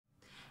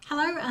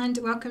and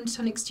welcome to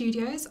Tonic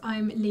Studios.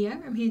 I'm Leo.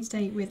 I'm here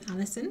today with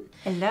Alison.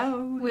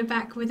 Hello. We're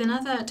back with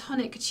another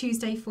Tonic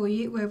Tuesday for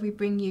you, where we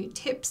bring you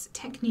tips,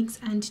 techniques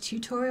and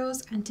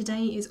tutorials, and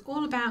today is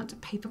all about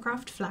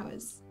papercraft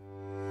flowers.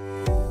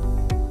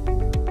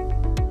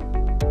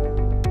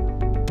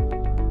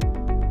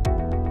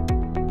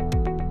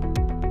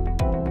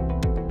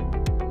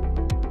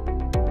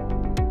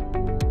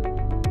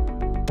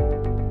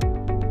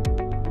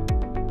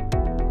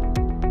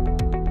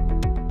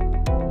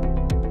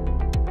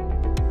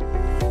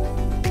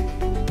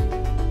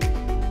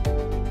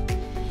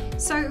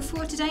 So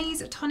for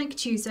today's Tonic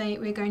Tuesday,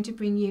 we're going to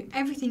bring you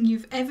everything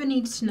you've ever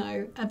needed to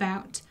know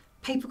about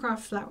papercraft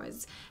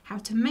flowers. How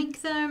to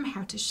make them,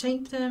 how to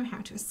shape them,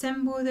 how to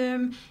assemble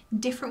them,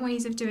 different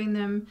ways of doing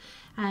them.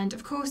 And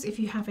of course, if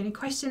you have any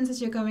questions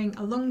as you're going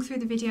along through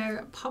the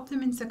video, pop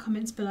them into the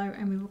comments below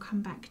and we will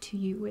come back to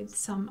you with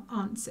some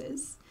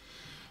answers.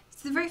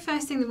 So the very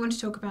first thing that we want to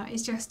talk about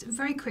is just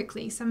very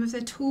quickly some of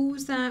the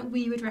tools that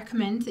we would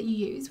recommend that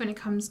you use when it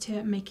comes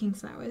to making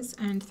flowers,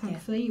 and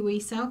thankfully we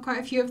sell quite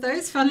a few of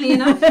those, funnily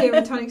enough, here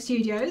at Tonic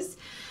Studios.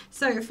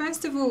 So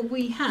first of all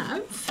we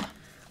have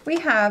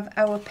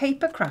our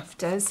Paper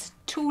Crafters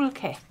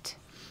toolkit.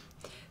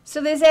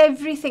 So there's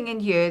everything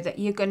in here that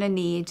you're going to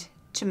need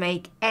to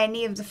make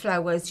any of the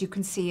flowers you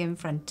can see in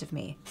front of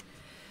me.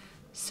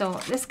 So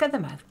let's get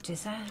them out,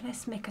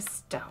 let's make a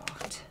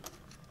start.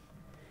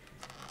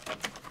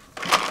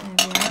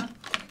 There we are.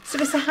 So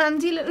it's a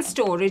handy little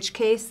storage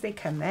case they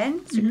come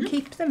in, so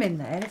keep them in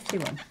there if you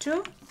want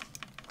to.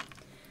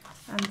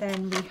 And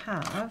then we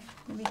have,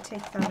 let me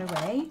take that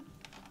away.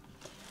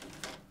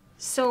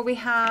 So we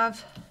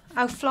have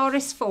our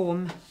florist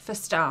foam for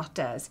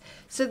starters.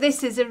 So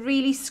this is a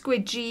really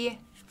squidgy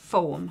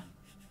foam.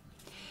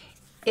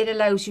 It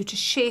allows you to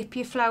shape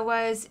your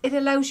flowers. It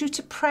allows you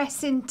to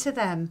press into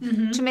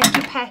them to make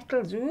your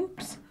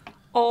petals,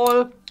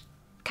 all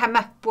come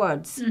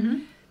upwards.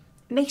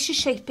 Makes your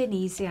shaping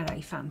easier,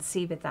 I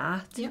fancy, with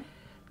that. Yep.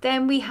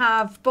 Then we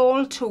have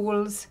ball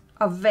tools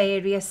of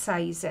various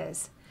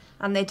sizes,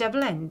 and they're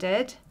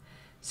double-ended.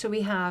 So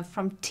we have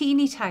from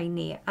teeny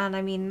tiny, and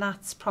I mean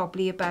that's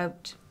probably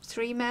about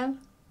 3 mil,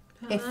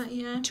 if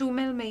 2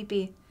 mil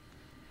maybe.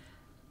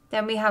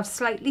 Then we have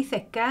slightly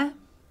thicker.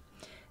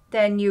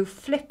 Then you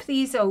flip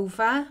these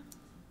over.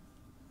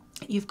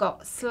 You've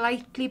got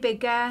slightly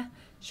bigger,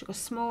 you've got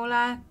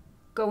smaller,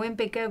 going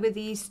bigger with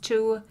these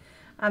two,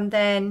 and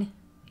then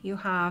you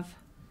have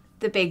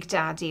the big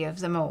daddy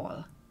of them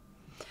all.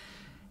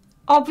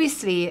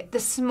 Obviously, the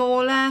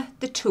smaller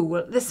the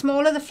tool, the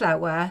smaller the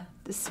flower,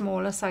 the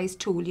smaller size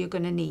tool you're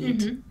going to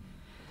need.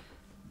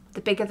 The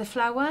bigger the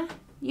flower,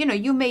 you know,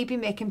 you may be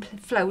making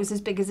flowers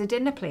as big as a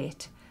dinner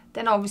plate.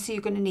 Then obviously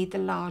you're going to need the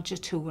larger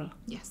tool.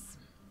 Yes.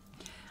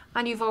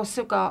 And you've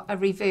also got a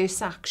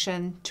reverse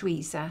action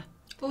tweezer.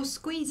 Or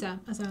squeezer,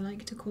 as I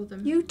like to call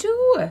them. You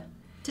do?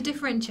 To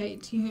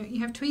differentiate, you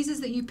have tweezers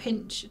that you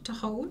pinch to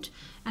hold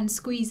and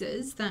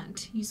squeezers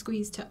that you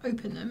squeeze to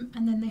open them,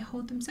 and then they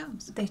hold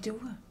themselves. They do.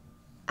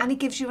 And it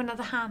gives you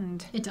another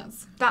hand. It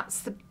does.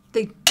 That's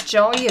the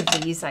joy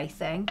of these, I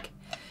think.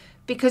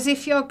 Because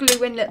if you're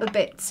gluing little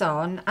bits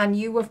on and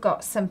you have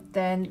got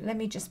something, let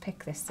me just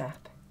pick this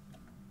up.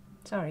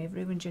 Sorry, I've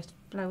ruined your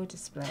flower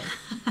display.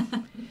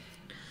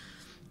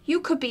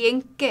 You could be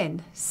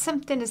inking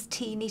something as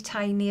teeny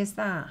tiny as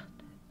that.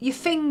 Your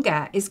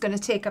finger is going to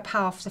take up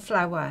half the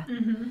flower.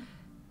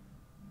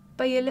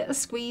 But your little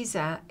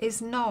squeezer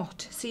is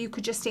not. So you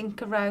could just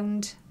ink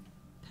around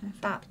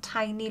that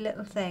tiny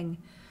little thing.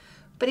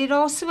 But it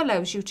also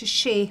allows you to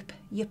shape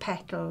your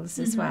petals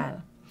as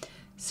well.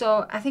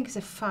 So I think it's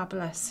a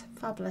fabulous,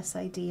 fabulous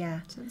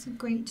idea. So that's a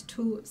great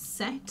tool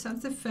set.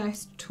 That's the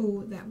first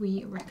tool that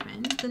we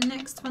recommend. The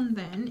next one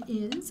then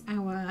is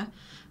our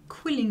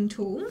quilling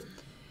tool.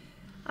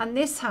 And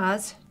this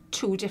has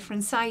 2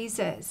 different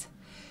sizes.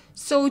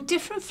 So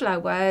different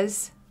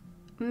flowers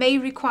may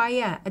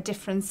require a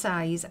different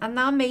size, and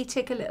that may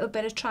take a little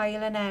bit of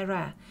trial and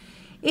error.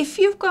 If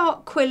you've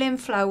got quilling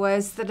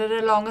flowers that are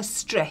along a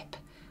strip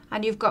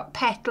and you've got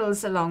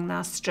petals along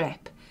that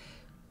strip,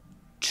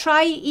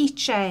 try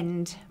each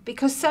end,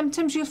 because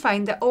sometimes you'll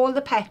find that all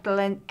the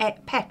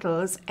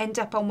petals end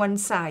up on one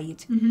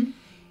side.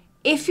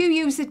 If you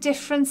use a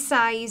different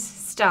size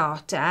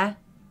starter,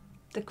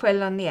 the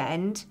quill on the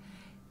end,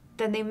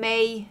 then they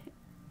may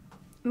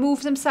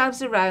move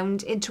themselves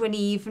around into an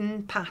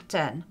even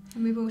pattern.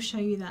 And we will show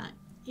you that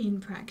in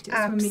practice.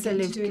 Absolutely. When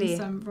we get to doing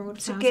some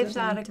rolled so flowers give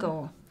that later. a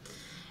go.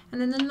 And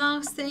then the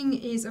last thing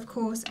is, of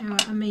course, our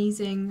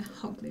amazing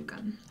hot glue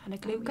gun. And a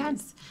glue gun.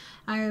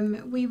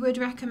 We would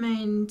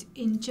recommend,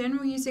 in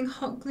general, using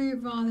hot glue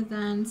rather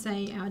than,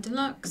 say, our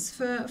deluxe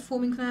for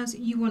forming flowers.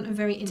 You want a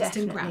very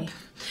instant grab.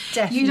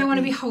 Definitely. You don't want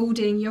to be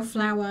holding your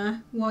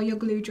flower while your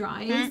glue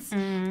dries.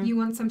 You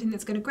want something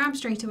that's going to grab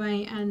straight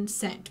away and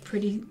set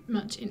pretty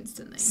much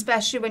instantly.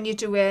 Especially when you're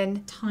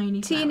doing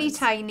teeny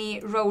tiny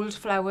rolled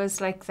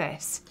flowers like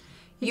this.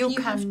 You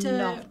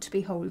cannot be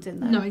holding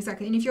them. No,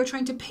 exactly. And if you're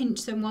trying to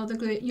pinch them while they're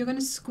glued, you're going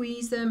to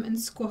squeeze them and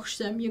squash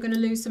them. You're going to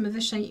lose some of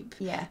the shape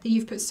that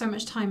you've put so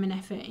much time and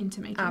effort into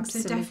making.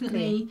 Absolutely. So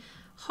definitely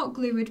hot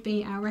glue would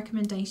be our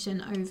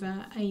recommendation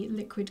over a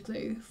liquid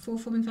glue for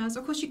forming flowers.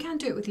 Of course, you can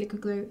do it with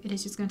liquid glue. It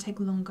is just going to take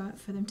longer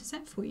for them to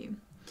set for you.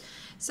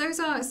 So those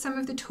are some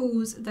of the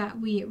tools that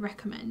we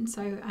recommend.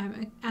 So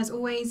as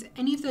always,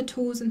 any of the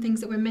tools and things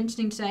that we're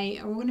mentioning today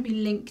are all going to be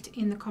linked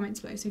in the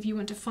comments below. So if you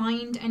want to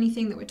find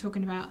anything that we're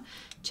talking about,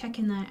 check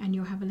in there and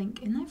you'll have a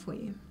link in there for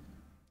you.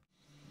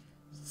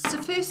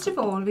 So first of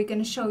all, we're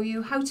going to show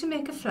you how to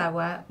make a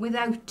flower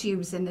without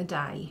using a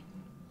die.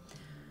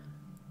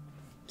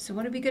 So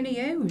what are we going to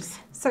use?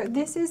 So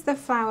this is the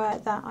flower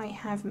that I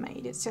have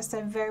made. It's just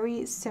a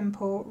very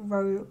simple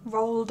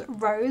rolled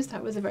rose.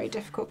 That was a very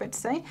difficult bit to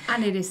say.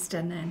 And it is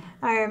stunning.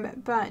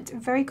 But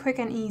very quick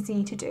and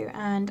easy to do.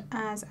 And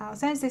as Al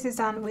says, this is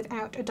done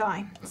without a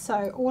die.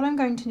 So all I'm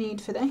going to need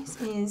for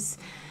this is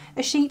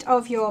a sheet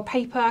of your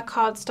paper,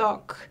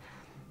 cardstock,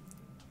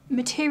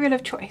 material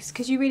of choice,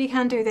 because you really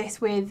can do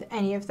this with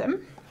any of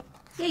them.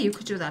 Yeah, you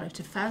could do that out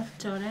of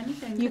felt or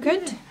anything. You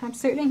could,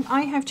 absolutely.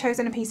 I have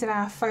chosen a piece of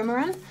our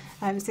foameran.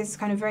 This is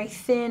kind of very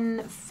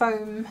thin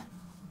foam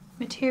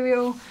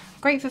material,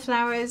 great for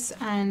flowers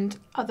and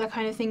other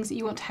kind of things that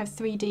you want to have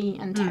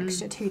 3D and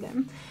texture to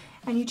them.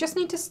 And you just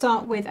need to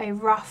start with a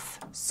rough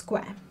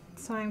square.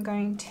 So I'm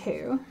going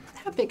to,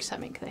 how big should I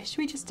make this? Should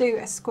we just do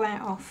a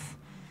square off?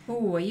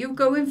 Oh, are you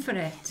going for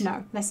it?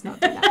 No, let's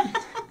not do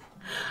that.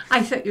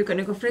 I thought you were going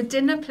to go for a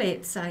dinner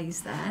plate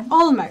size then.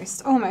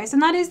 Almost, almost.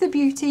 And that is the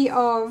beauty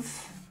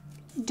of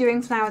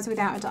doing flowers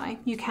without a die.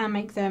 You can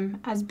make them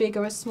as big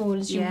or as small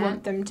as you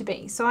want them to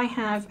be. So I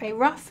have a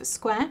rough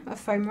square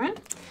of foameran.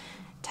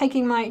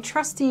 Taking my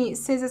trusty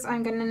scissors,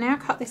 I'm going to now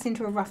cut this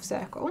into a rough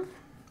circle,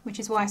 which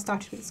is why I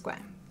started with a square,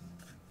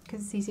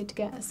 because it's easier to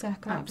get a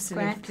circle out of a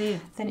square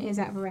than it is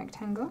out of a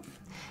rectangle.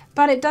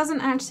 But it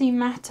doesn't actually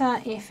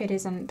matter if it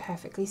isn't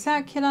perfectly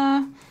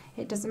circular.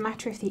 It doesn't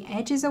matter if the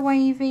edges are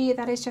wavy.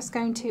 That is just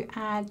going to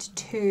add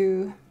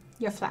to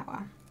your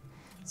flower.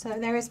 So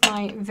there is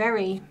my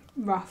very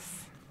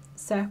rough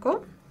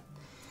circle.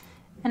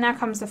 And now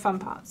comes the fun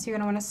part. So you're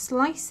going to want to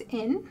slice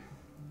in.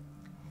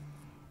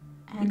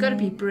 You've got to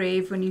be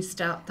brave when you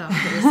start that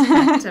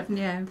first, haven't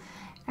you?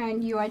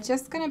 And you are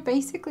just going to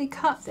basically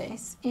cut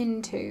this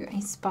into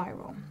a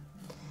spiral.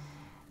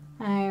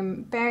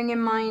 Bearing in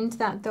mind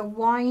that the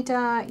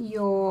wider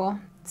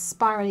your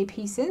spirally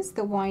pieces,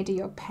 the wider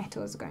your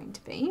petals are going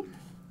to be.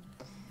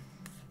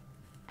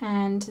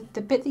 And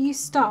the bit that you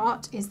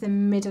start is the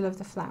middle of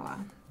the flower.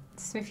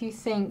 So if you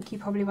think you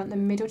probably want the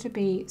middle to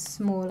be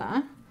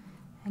smaller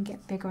and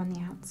get bigger on the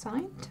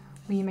outside,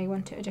 or you may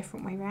want it a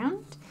different way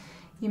around.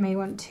 You may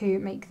want to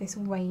make this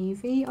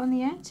wavy on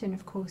the edge, and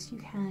of course you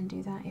can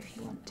do that if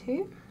you want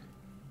to.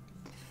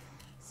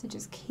 So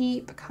just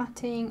keep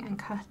cutting and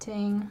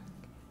cutting,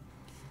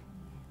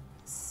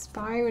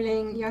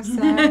 spiraling your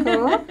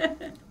circle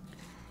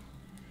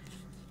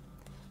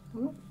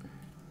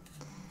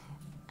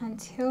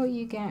until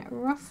you get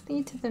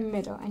roughly to the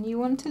middle, and you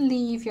want to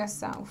leave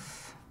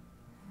yourself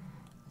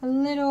a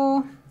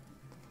little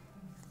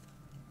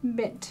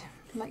bit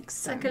like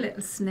so. It's like a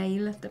little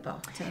snail at the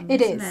bottom.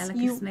 It is. Like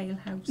a snail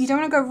house. You don't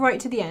want to go right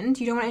to the end.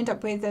 You don't want to end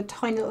up with a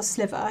tiny little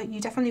sliver. You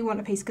definitely want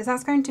a piece, because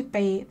that's going to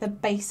be the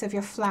base of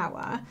your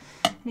flower.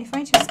 And if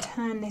I just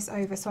turn this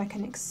over so I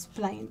can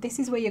explain, this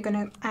is where you're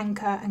going to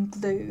anchor and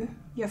glue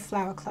your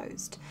flower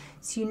closed.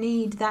 So you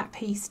need that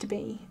piece to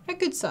be a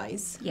good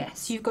size. Yes.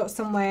 So you've got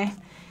somewhere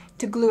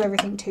to glue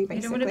everything to, basically.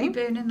 You don't want to be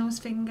burning those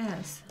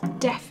fingers.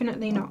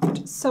 Definitely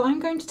not. So I'm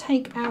going to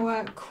take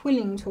our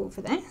quilling tool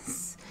for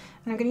this,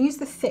 and I'm going to use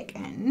the thick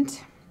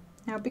end.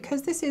 Now,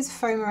 because this is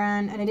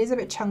foameran and it is a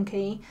bit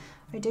chunky,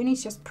 I do need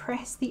to just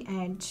press the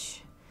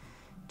edge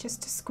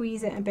just to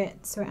squeeze it a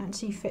bit so it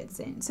actually fits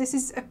in. So this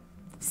is a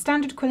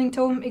standard quilling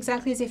tool,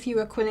 exactly as if you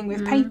were quilling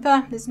with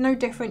paper. There's no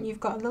different. You've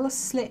got a little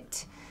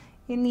slit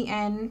in the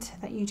end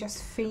that you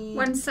just feed.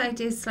 One side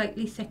is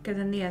slightly thicker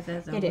than the other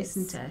though,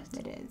 isn't it?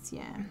 It is,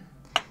 yeah.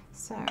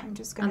 So I'm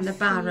just going to And the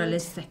barrel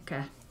is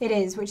thicker. It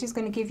is, which is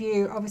going to give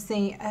you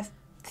obviously a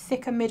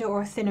thicker middle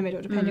or a thinner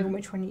middle, depending on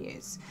which one you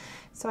use.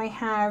 So I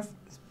have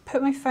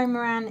put my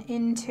foameran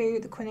into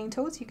the quilling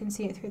tool, so you can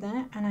see it through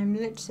there, and I'm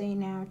literally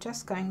now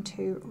just going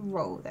to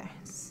roll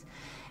this.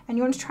 And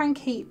you want to try and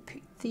keep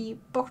the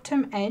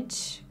bottom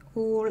edge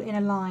all in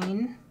a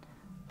line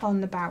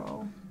on the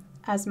barrel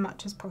as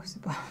much as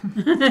possible.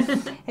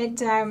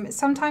 It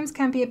sometimes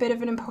can be a bit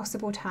of an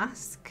impossible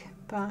task,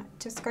 but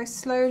just go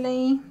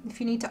slowly.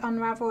 If you need to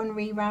unravel and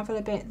re-ravel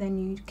a bit, then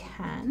you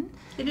can.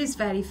 It is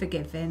very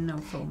forgiving, though,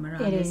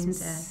 foameran, isn't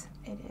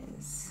it? It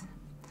is.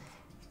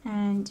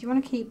 And you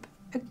want to keep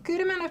a good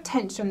amount of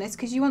tension on this,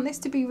 because you want this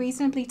to be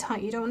reasonably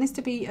tight. You don't want this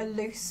to be a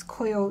loose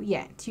coil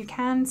yet. You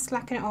can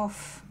slacken it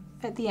off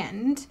at the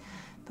end,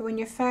 but when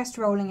you're first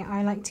rolling it,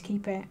 I like to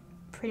keep it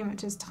pretty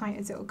much as tight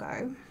as it'll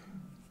go.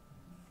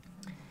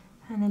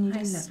 And then you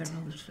just love a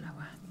rolled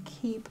flower.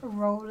 Keep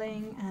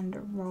rolling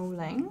and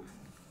rolling.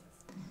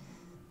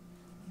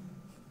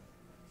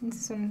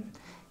 This one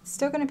is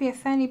still going to be a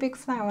fairly big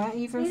flower,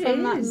 even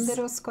from that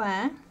little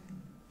square.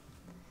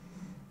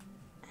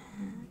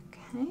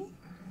 Okay.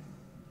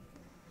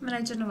 I mean,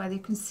 I don't know whether you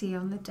can see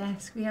on the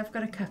desk, we have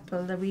got a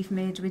couple that we've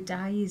made with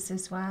dies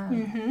as well.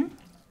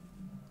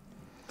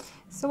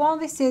 So while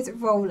this is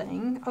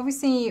rolling,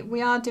 obviously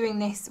we are doing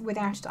this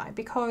without a die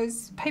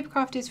because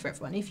papercraft is for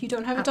everyone. If you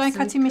don't have a die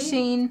cutting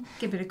machine,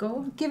 give it a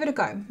go. Give it a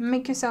go.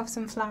 Make yourself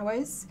some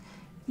flowers.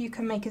 You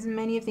can make as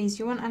many of these as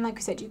you want, and like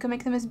we said, you can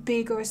make them as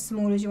big or as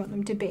small as you want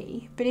them to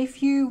be. But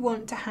if you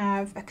want to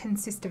have a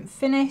consistent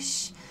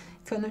finish,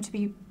 if you want them to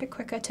be a bit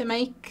quicker to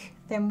make,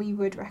 then we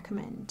would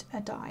recommend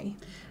a die.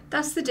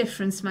 That's the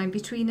difference, mind,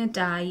 between a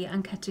die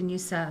and cutting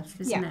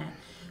yourself, isn't it?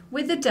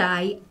 With a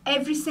die,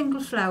 every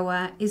single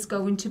flower is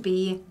going to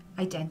be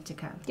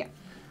identical. Yeah.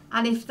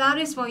 And if that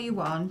is what you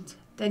want,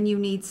 then you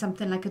need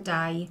something like a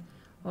die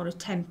or a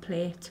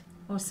template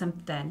or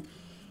something.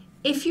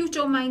 If you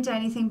don't mind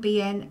anything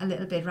being a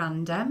little bit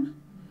random,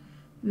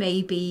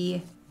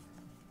 maybe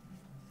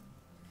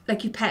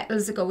like your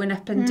petals are going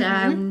up and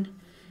down,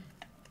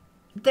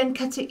 then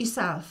cut it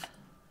yourself.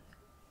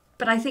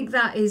 But I think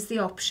that is the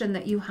option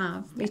that you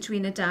have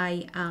between a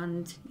die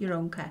and your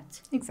own cut.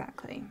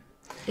 Exactly.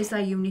 Is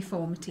there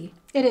uniformity?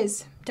 It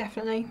is,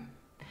 definitely.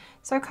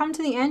 So I come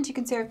to the end, you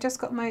can see I've just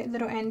got my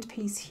little end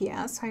piece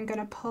here. So I'm going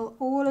to pull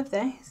all of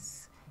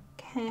this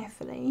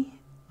carefully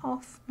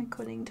off my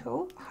cutting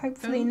tool.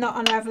 Hopefully not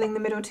unravelling the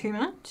middle too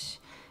much.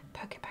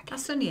 Poke it back in.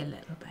 That's only a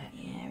little bit.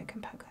 Yeah, we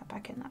can poke that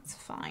back in, that's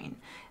fine.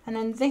 And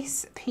then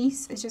this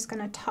piece is just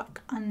going to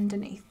tuck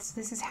underneath. So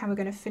this is how we're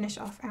going to finish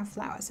off our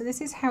flower. So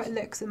this is how it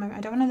looks at the moment.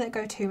 I don't want to let it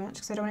go too much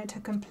because I don't want it to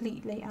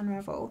completely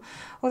unravel.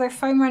 Although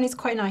foam run is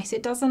quite nice,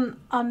 it doesn't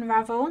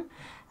unravel.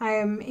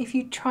 If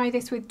you try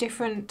this with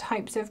different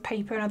types of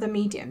paper and other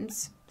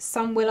mediums,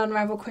 some will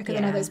unravel quicker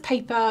than others.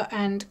 Paper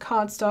and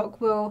cardstock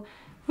will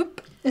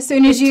whoop, as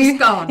soon as you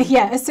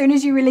as soon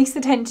as you release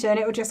the tension,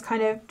 it will just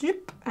kind of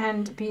droop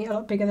and be a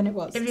lot bigger than it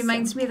was. It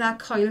reminds me of that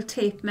coil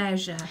tape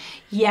measure.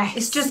 Yes,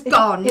 it's just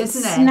gone,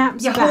 isn't it?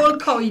 Snaps your back. whole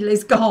coil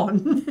is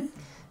gone.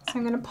 So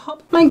I'm going to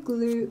pop my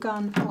glue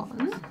gun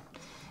on,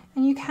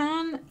 and you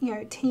can,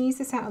 tease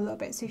this out a little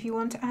bit. So if you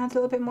want to add a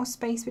little bit more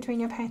space between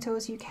your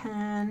petals, you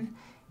can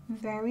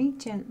very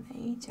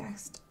gently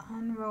just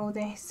unroll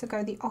this to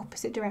go the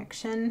opposite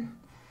direction.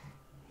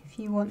 If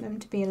you want them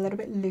to be a little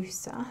bit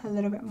looser, a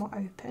little bit more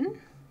open,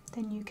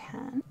 then you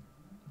can.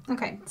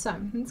 Okay, so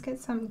let's get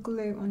some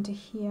glue onto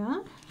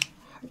here.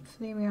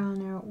 Hopefully we are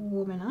now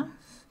warm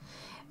enough.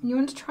 And you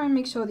want to try and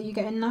make sure that you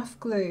get enough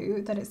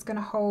glue that it's going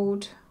to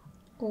hold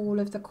all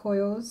of the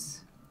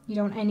coils. You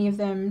don't want any of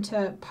them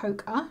to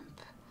poke up.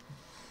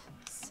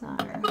 So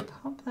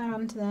pop that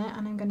onto there,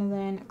 and I'm going to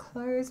then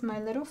close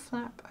my little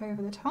flap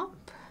over the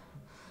top,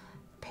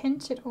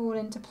 pinch it all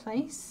into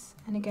place.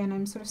 And again,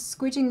 I'm sort of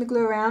squidging the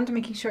glue around,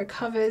 making sure it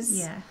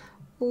covers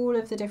all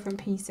of the different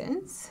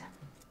pieces.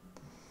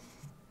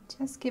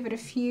 Just give it a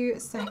few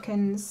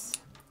seconds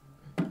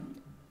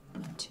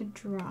to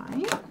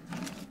dry.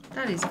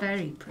 That is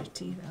very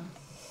pretty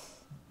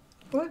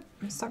though. Oh,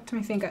 I'm stuck to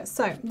my finger.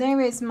 So there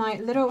is my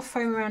little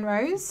foam around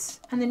rose.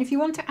 And then if you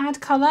want to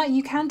add colour,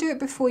 you can do it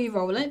before you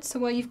roll it. So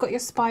where you've got your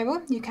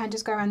spiral, you can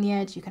just go around the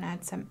edge. You can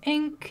add some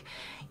ink.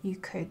 You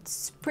could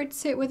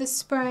spritz it with a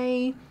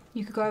spray.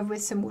 You could go over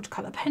with some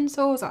watercolour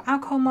pencils or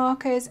alcohol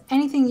markers,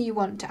 anything you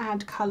want to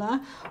add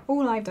colour.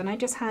 All I've done, I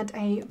just had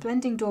a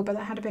blending doorbell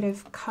that had a bit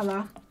of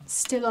colour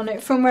still on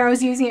it from where I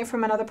was using it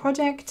from another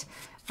project,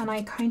 and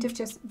I kind of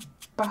just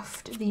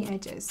buffed the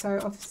edges. So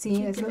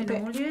obviously there's a little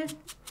bit... all your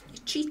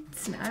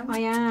cheats now. I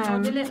am. All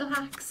the little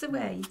hacks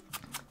away.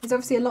 There's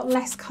obviously a lot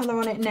less colour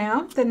on it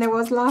now than there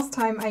was last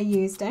time I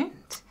used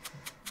it.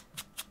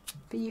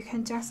 But you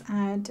can just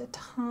add a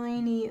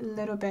tiny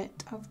little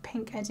bit of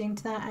pink edging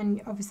to that,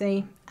 and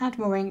obviously add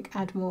more ink,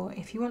 add more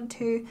if you want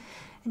to.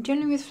 And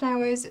generally with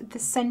flowers, the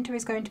centre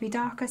is going to be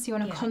darker, so you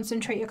want to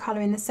concentrate your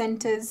colour in the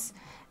centres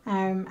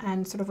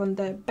and sort of on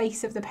the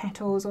base of the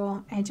petals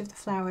or edge of the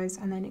flowers,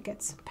 and then it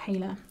gets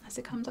paler as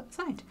it comes up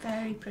the side.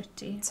 Very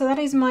pretty. So that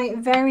is my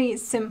very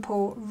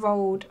simple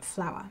rolled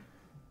flower.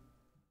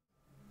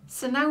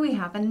 So now we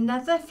have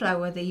another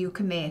flower that you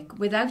can make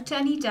without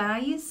any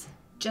dies,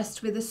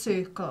 just with a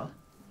circle.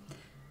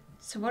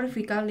 So what have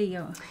we got,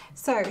 Leo?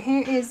 So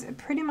here is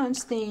pretty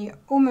much the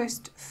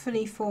almost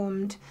fully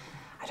formed,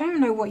 I don't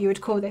even know what you would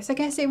call this. I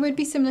guess it would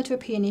be similar to a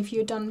peony if you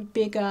had done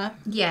bigger.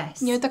 Yes.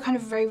 The kind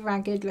of very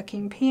ragged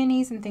looking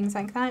peonies and things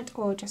like that,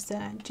 or just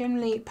a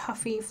generally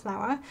puffy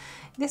flower.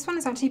 This one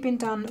has actually been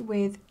done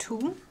with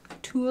tulle,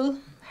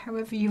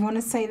 however you want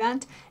to say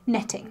that,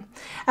 netting.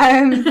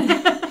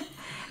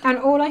 And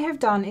all I have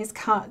done is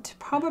cut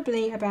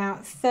probably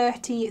about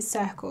 30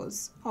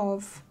 circles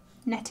of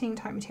netting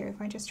type material.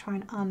 If I just try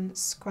and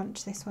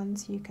unscrunch this one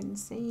so you can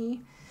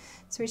see.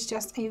 So it's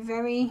just a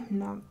very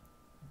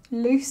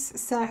loose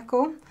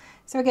circle.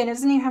 So again, it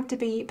doesn't even have to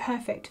be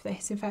perfect for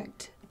this. In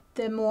fact,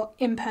 the more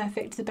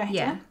imperfect the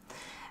better.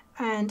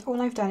 And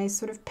all I've done is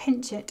sort of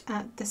pinch it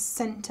at the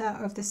centre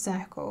of the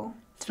circle.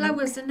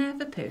 Flowers are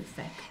never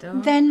perfect,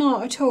 though. They're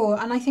not at all,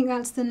 and I think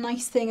that's the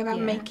nice thing about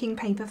Yeah. making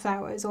paper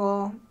flowers,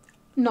 or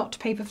not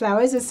paper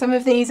flowers as some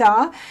of these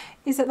are,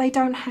 is that they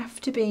don't have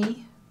to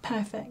be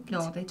perfect.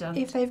 No, they don't.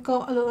 If they've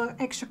got a little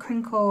extra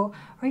crinkle,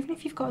 or even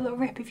if you've got a little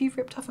rip, if you've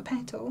ripped off a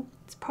petal,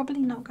 it's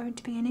probably not going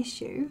to be an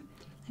issue.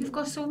 You've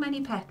got so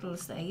many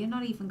petals there, you're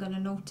not even going to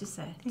notice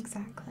it.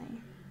 Exactly.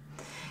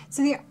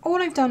 So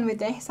all I've done with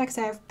this, like I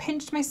say, I've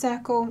pinched my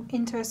circle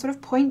into a sort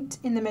of point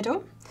in the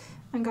middle.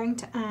 I'm going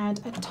to add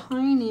a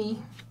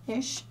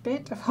tiny-ish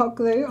bit of hot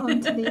glue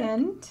onto the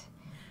end.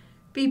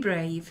 Be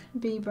brave.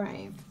 Be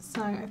brave.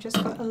 So I've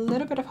just got a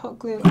little bit of hot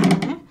glue on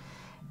there,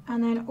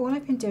 and then all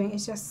I've been doing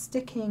is just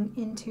sticking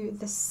into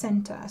the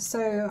centre.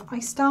 So I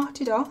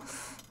started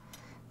off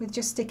with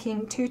just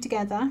sticking 2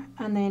 together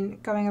and then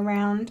going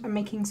around and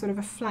making sort of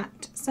a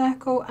flat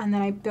circle, and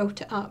then I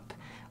built it up,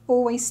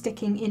 always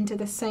sticking into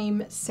the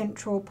same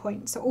central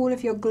point. So all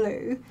of your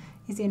glue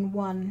is in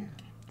one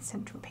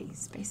central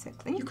piece,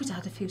 basically. You could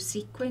add a few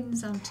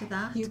sequins onto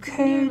that. You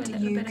couldn't could, you? A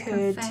little you bit of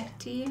could.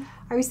 confetti.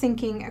 I was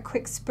thinking a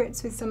quick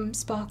spritz with some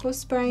sparkle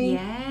spray.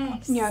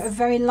 Yes. You know, a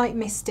very light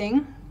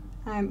misting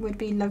would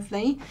be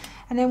lovely.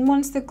 And then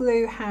once the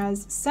glue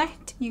has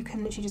set, you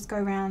can literally just go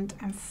around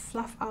and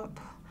fluff up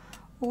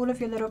all of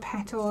your little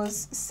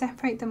petals,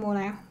 separate them all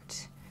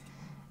out.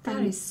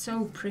 That is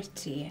so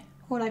pretty.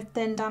 All I've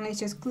then done is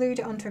just glued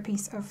it onto a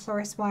piece of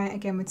florist wire,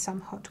 again with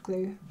some hot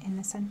glue in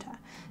the centre.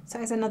 So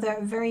it's another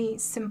very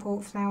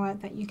simple flower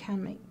that you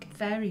can make.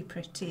 Very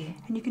pretty.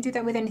 And you can do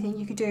that with anything.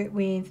 You could do it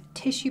with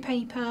tissue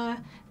paper,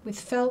 with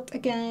felt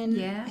again.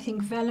 Yeah. I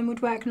think vellum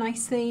would work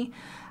nicely.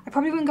 I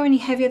probably wouldn't go any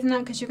heavier than that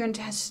because you're going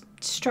to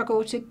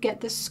struggle to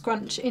get the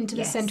scrunch into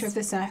the Yes. centre of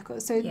the circle.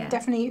 So Yeah.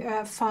 definitely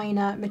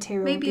finer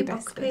material Maybe would a be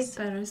book best.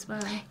 paper as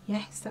well.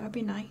 Yes, that would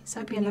be nice.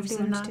 That'd be a Maybe lovely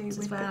using one to that do as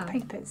with well. book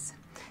papers.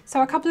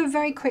 So a couple of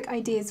very quick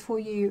ideas for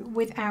you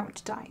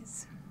without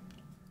dies.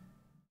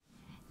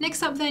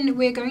 Next up then,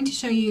 we're going to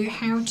show you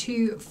how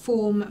to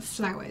form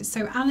flowers.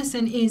 So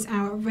Alison is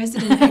our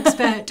resident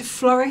expert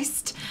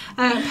florist,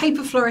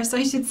 paper florist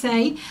I should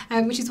say,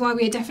 which is why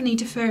we are definitely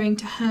deferring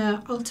to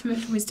her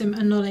ultimate wisdom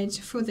and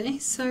knowledge for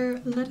this. So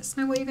let us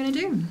know what you're going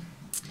to do.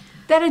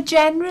 There are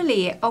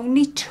generally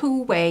only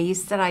 2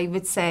 ways that I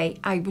would say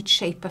I would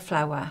shape a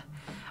flower.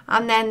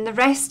 And then the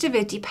rest of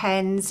it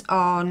depends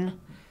on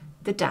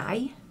the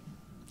die,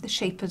 the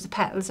shape of the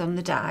petals on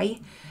the die,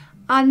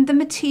 and the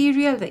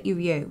material that you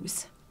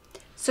use.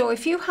 So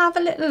if you have a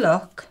little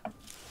look,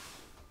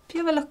 if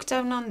you have a look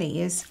down on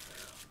these,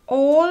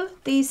 all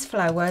these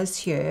flowers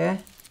here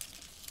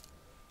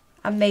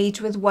are made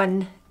with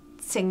one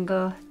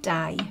single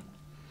die.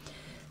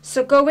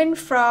 So going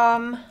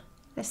from,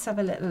 let's have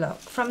a little look,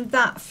 from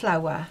that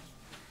flower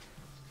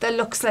that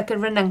looks like a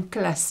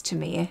ranunculus to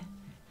me,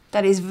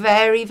 that is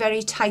very,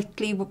 very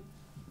tightly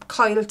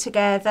coiled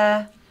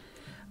together,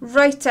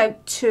 right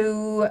out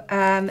to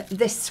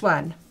this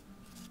one.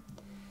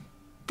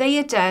 They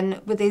are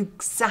done with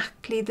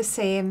exactly the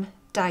same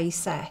die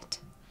set.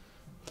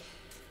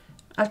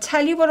 I'll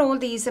tell you what all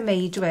these are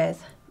made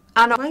with.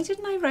 And why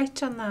didn't I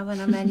write on that one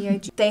how many I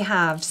do? They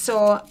have.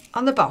 So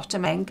on the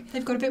bottom,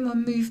 They've got a bit more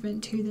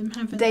movement to them,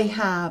 haven't they?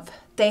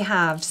 they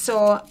have.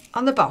 So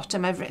on the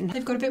bottom I've written.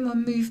 They've got a bit more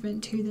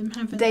movement to them,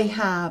 haven't They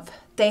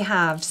they?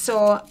 have.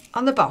 So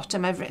on the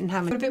bottom I've written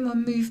how many. Got a bit more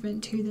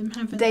movement to them,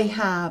 haven't They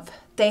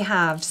they?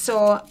 have.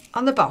 So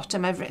on the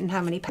bottom I've written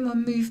how many. Bit more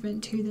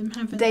movement to them,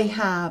 haven't They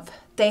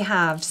they?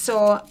 have.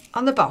 So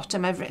on the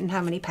bottom I've written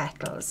how many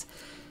petals.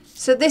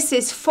 So this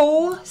is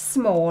 4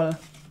 small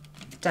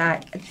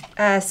die,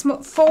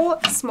 4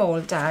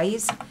 small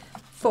dies,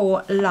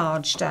 4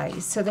 large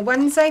dies. So the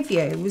ones I've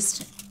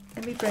used,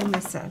 let me bring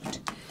this out.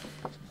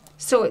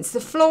 So it's the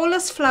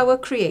Flawless Flower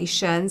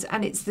Creations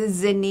and it's the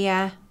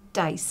Zinnia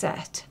die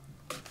set.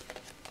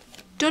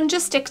 Don't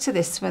just stick to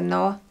this one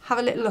though, have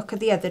a little look at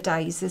the other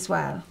dies as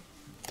well.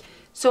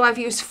 So I've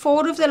used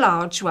 4 of the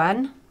large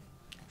one,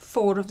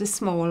 4 of the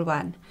small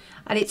one,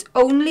 and it's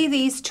only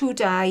these 2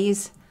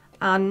 dies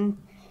and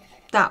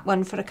that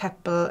one for a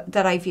couple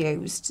that I've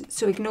used,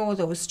 so ignore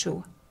those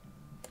 2.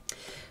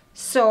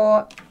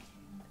 So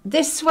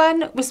this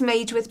one was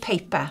made with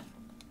paper,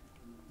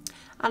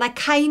 and I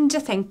kind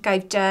of think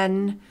I've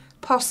done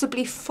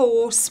possibly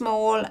 4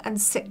 small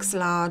and 6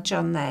 large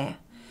on there,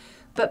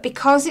 but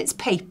because it's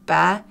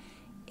paper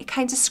it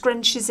kind of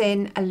scrunches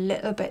in a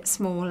little bit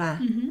smaller.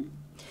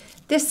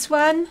 This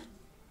one,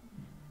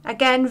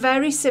 again,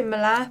 very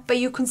similar, but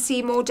you can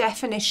see more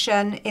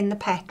definition in the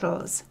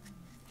petals.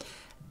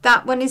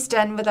 That one is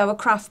done with our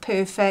Craft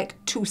Perfect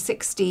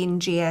 216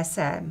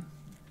 GSM.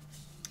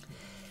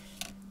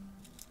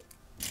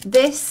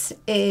 This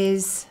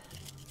is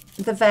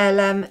the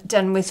vellum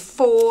done with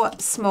 4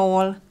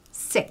 small,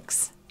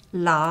 6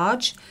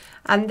 large,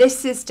 and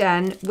this is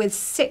done with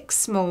 6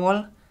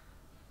 small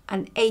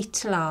and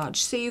 8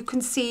 large. So you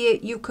can see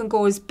it, you can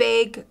go as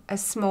big,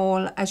 as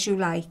small as you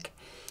like.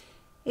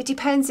 It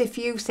depends if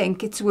you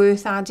think it's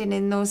worth adding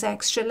in those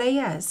extra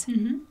layers.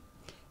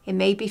 It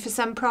may be for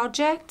some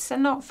projects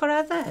and not for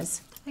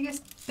others. I guess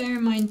bear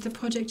in mind the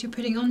project you're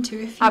putting onto.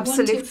 If you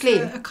Absolutely.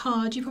 want it for a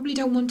card, you probably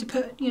don't want to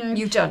put,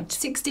 You don't.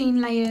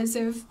 16 layers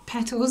of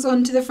petals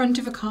onto the front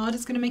of a card.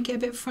 It's going to make it a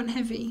bit front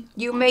heavy.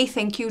 You may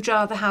think you'd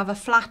rather have a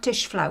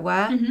flattish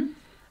flower,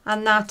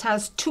 and that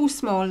has 2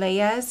 small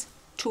layers,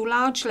 2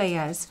 large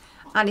layers,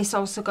 and it's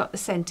also got the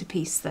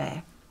centerpiece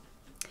there.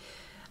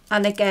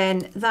 And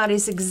again, that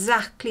is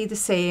exactly the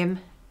same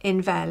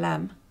in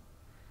vellum,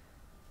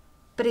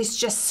 but it's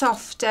just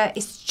softer,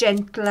 it's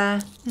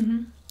gentler.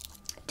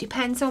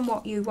 Depends on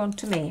what you want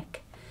to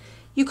make.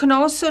 You can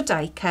also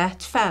die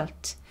cut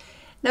felt.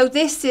 Now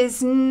this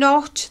is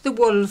not the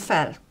wool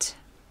felt.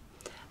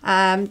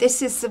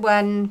 This is the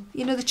one,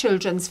 the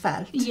children's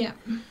felt. Yeah.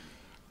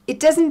 It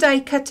doesn't die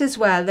cut as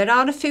well. There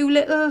are a few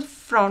little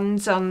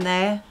fronds on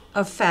there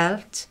of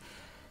felt.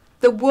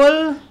 The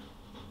wool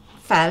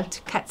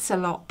felt cuts a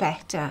lot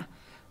better,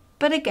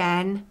 but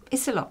again,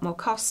 it's a lot more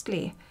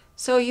costly.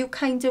 So you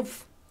kind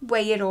of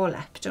weigh it all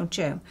up, don't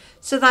you?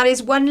 So that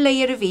is 1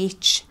 layer of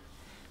each.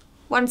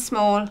 1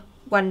 small,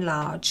 1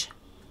 large.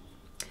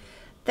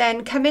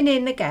 Then coming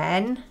in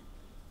again,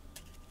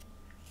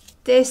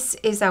 this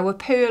is our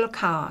pearl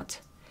card.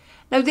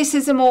 Now this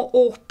is a more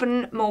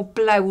open, more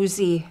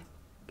blousy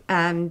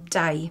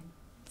dye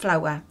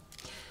flower.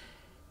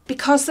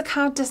 Because the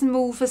card doesn't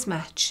move as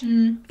much.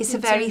 It's a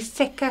very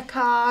thicker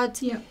card.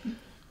 Yeah.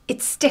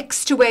 It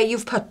sticks to where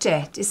you've put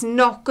it. It's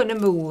not going to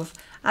move.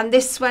 And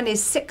this one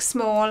is 6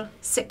 small,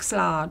 6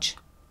 large.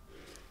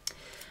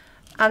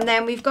 And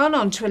then we've gone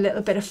on to a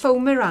little bit of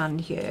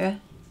foameran here.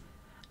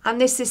 And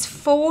this is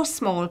 4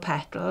 small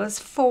petals,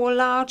 4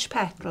 large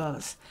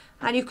petals.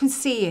 And you can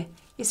see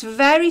it's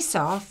very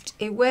soft.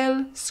 It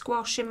will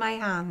squash in my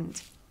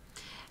hand.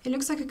 It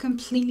looks like a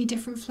completely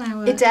different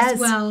flower It does. as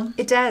well.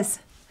 It does.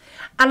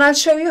 And I'll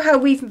show you how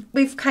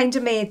we've kind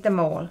of made them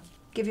all.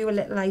 Give you a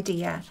little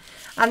idea.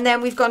 And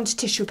then we've gone to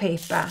tissue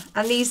paper.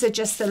 And these are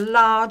just the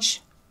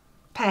large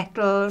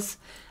petals.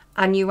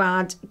 And you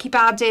keep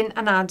adding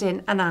and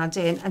adding and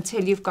adding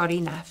until you've got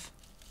enough.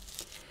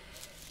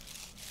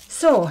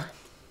 So,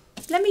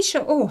 let me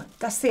show,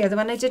 that's the other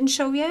one I didn't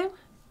show you.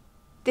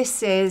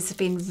 This has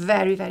been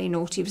very, very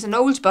naughty. It was an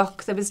old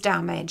book that was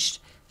damaged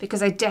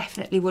because I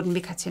definitely wouldn't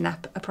be cutting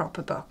up a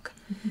proper book.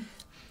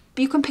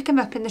 But you can pick them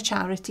up in the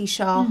charity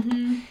shop.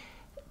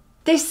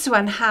 This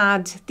one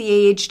had the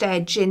aged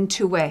edge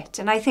into it,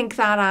 and I think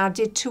that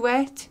added to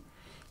it.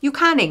 You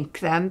can ink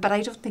them, but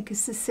I don't think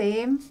it's the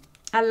same.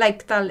 I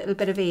like that little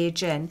bit of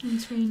aging.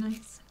 It's really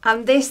nice.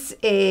 And this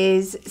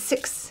is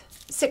 6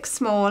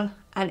 small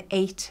and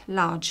 8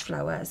 large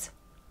flowers.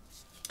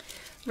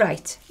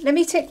 Right, let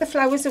me take the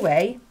flowers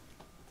away.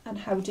 And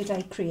how did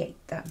I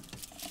create them?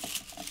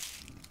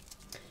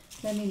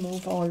 Let me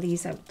move all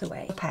these out the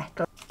way.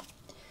 Petal.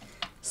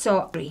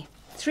 So, 3.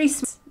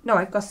 No,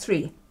 I've got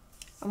 3.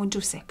 I won't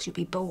do 6, you'll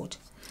be bored.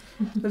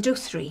 We'll do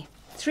 3.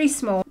 3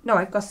 small. No,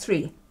 I've got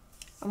 3.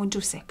 I won't do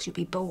 6, you'll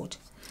be bored.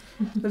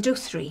 We'll do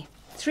 3.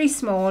 3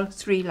 small,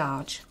 3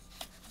 large.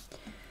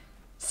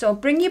 So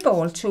bring your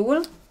ball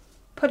tool,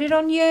 put it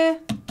on your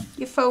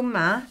foam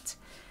mat,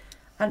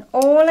 and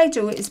all I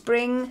do is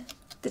bring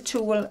the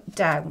tool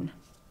down.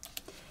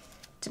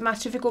 Doesn't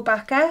matter if you go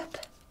back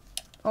up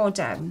or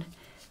down.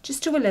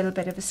 Just do a little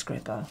bit of a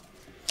scribble.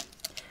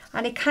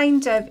 And it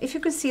kind of, if you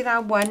can see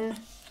that one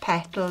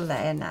petal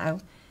there now,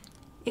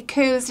 it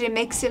curls it, it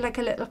makes it like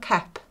a little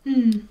cap.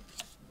 And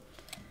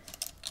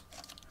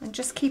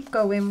just keep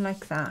going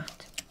like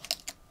that.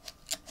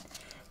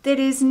 There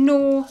is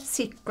no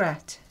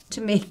secret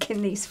to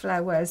making these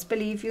flowers,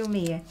 believe you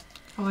me.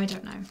 Oh, I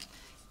don't know.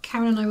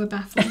 Karen and I were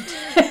baffled.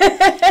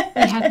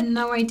 We had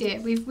no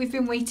idea. We've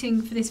been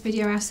waiting for this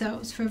video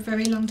ourselves for a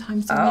very long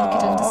time so we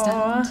could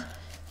understand.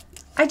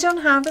 I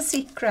don't have a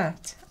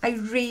secret. I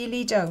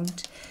really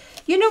don't.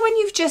 You know when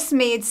you've just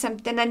made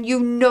something and you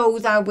know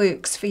that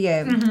works for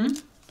you?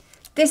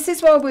 This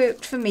is what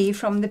worked for me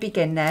from the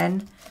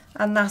beginning,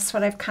 and that's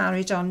what I've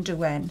carried on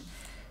doing.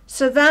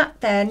 So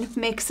that then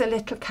makes a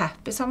little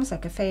cap. It's almost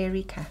like a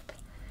fairy cap.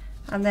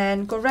 And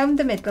then go round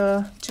the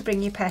middle to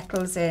bring your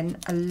petals in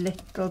a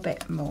little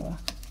bit more.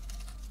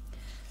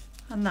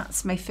 And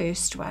that's my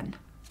first one.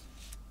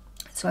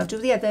 So I'll do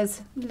the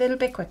others a little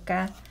bit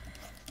quicker.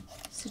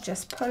 So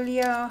just pull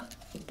your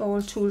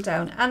ball tool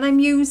down. And I'm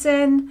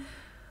using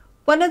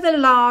one of the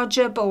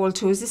larger ball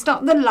tools. It's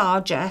not the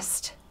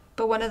largest,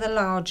 but one of the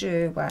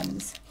larger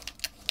ones.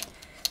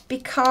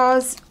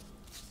 Because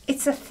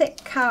it's a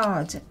thick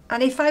card,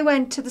 and if I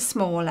went to the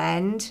small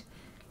end,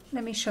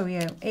 let me show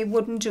you, it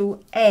wouldn't do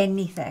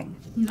anything.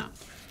 No.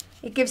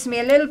 It gives me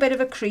a little bit of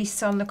a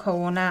crease on the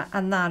corner,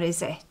 and that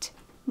is it.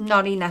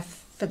 Not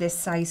enough for this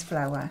size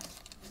flower.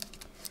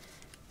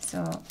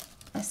 So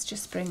let's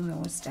just bring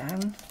those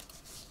down.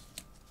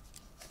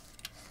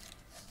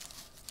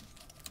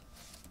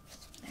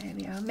 There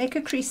we are. Make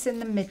a crease in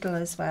the middle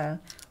as well,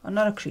 or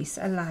not a crease,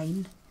 a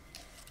line,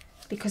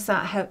 because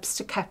that helps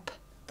to cap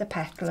the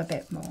petal a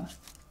bit more.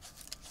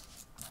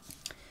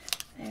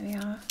 There we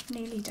are,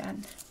 nearly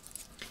done.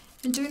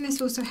 And doing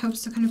this also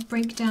helps to kind of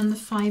break down the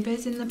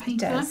fibres in the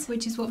paper,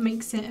 which is what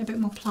makes it a bit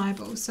more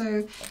pliable.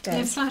 So in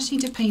a flat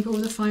sheet of paper, all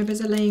the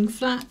fibres are laying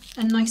flat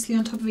and nicely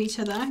on top of each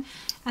other.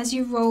 As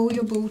you roll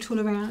your ball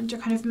tool around,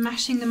 you're kind of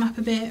mashing them up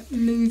a bit,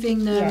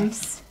 moving them,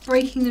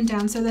 breaking them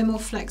down so they're more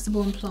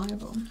flexible and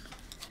pliable.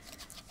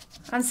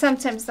 And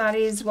sometimes that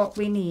is what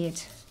we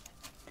need.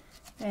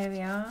 There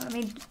we are. I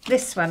mean,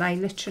 this one I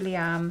literally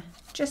am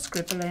just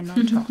scribbling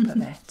on top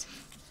of it.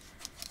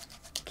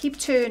 Keep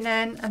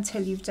turning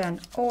until you've done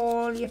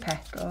all your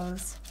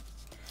petals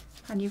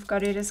and you've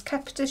got it as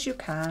cupped as you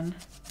can.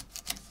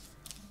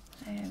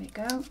 There we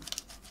go.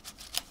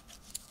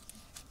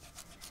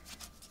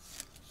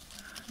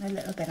 And a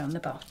little bit on the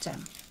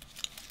bottom.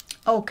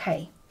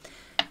 Okay,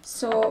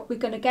 so we're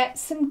going to get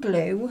some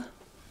glue.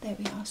 There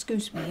we are,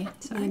 excuse me,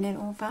 it's leaning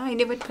over. I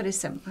knew I'd put it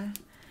somewhere.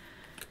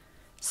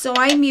 So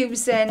I'm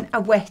using a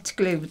wet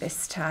glue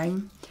this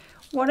time.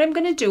 What I'm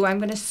going to do, I'm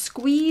going to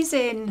squeeze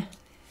in,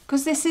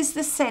 because this is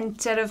the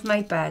centre of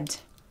my bud.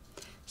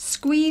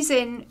 Squeeze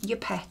in your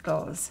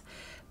petals.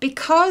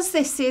 Because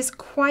this is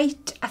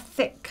quite a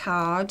thick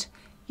card,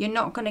 you're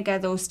not going to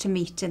get those to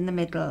meet in the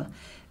middle.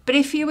 But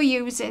if you were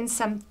using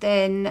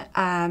something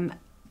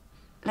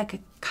like a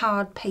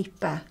card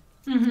paper,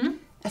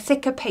 a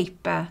thicker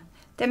paper,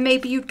 then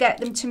maybe you'd get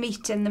them to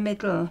meet in the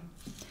middle.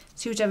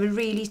 So you'd have a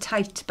really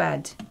tight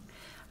bud.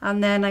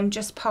 And then I'm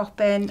just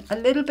popping a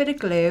little bit of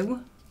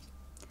glue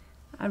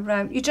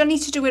around. You don't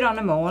need to do it on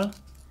them all.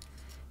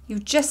 You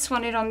just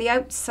want it on the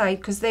outside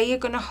because they are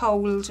going to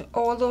hold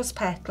all those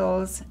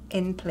petals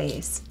in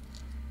place.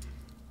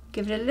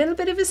 Give it a little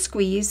bit of a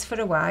squeeze for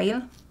a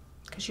while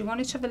because you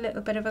want it to have a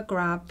little bit of a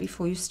grab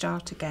before you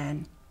start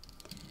again.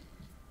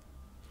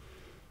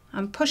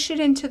 And push it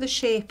into the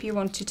shape you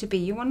want it to be.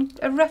 You want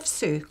a rough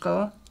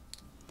circle.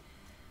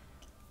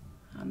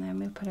 And then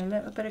we'll put a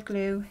little bit of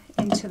glue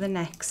into the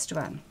next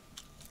one.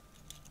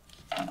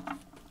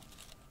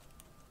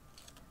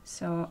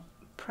 So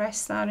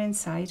press that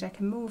inside. I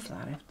can move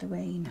that out the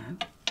way now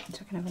so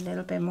I can have a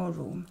little bit more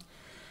room.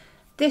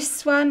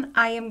 This one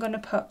I am going to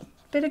put a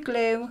bit of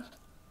glue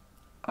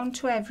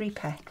onto every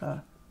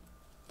petal.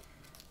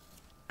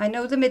 I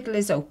know the middle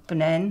is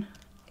opening.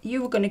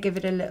 You were going to give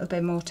it a little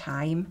bit more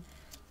time,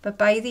 but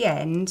by the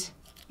end,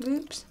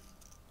 whoops,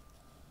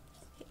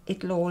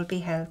 it'll all be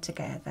held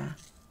together.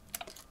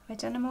 Have I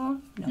done them all?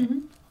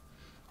 No.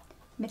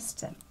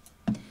 Missed them.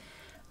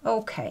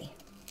 Okay.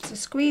 So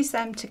squeeze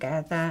them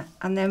together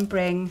and then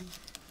bring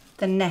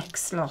the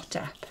next lot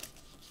up.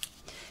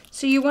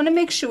 So you want to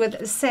make sure that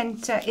the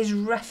centre is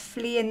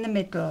roughly in the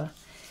middle.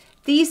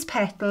 These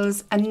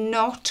petals are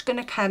not going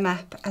to come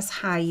up as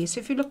high. So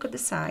if you look at the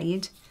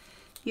side,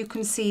 you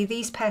can see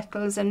these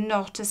petals are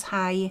not as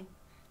high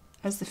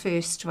as the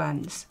first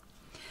ones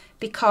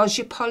because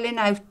you're pulling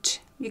out,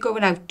 you're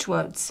going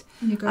outwards.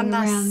 And you're going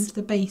around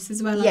the base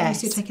as well,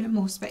 so you're taking up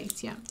more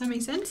space. Yeah, that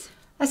makes sense.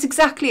 That's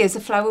exactly as a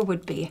flower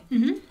would be.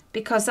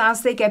 Because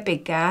as they get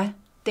bigger,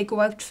 they go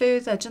out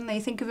further, don't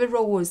they? Think of a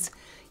rose.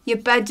 Your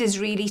bud is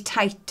really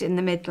tight in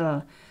the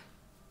middle,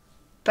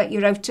 but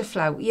you're out of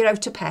flower, you're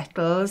out of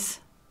petals.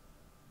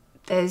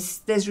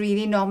 There's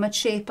really not much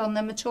shape on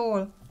them at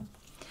all.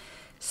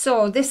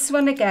 So this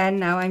one again,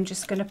 now I'm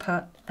just going to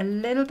put a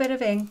little bit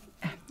of ink,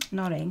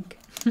 not ink,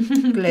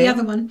 glue. The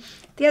other one.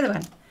 The other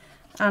one.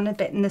 And a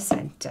bit in the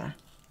centre.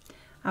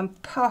 And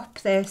pop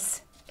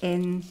this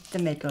in the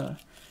middle.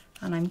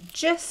 And I'm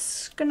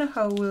just going to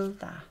hold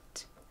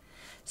that.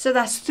 So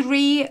that's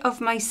 3 of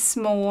my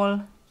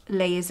small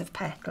layers of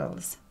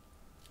petals.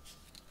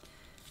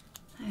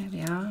 There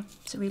we are.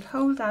 So we'll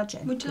hold that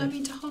gently. Would you like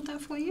me to hold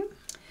that for you?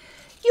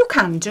 You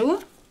can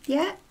do.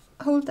 Yeah,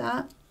 hold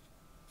that.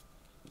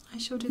 I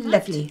shall do that.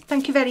 Lovely.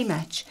 Thank you very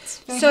much. It's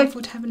very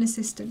helpful to have an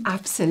assistant.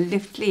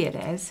 Absolutely it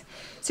is.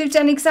 So we've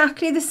done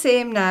exactly the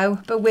same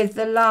now, but with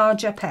the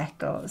larger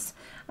petals.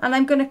 And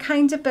I'm going to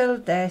kind of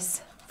build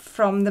this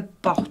from the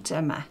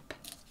bottom up.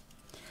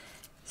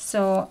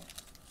 So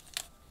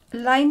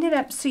line it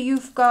up so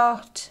you've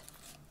got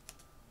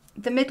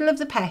the middle of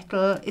the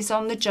petal is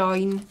on the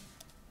join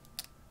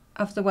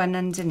of the one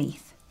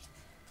underneath.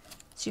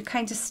 So you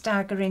kind of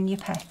stagger in your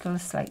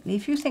petals slightly.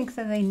 If you think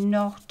that they're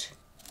not,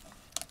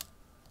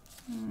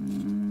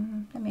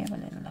 let me have a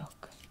little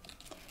look.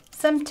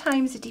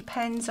 Sometimes it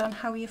depends on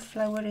how your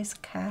flower is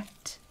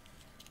cut.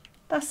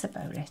 That's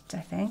about it, I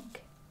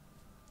think.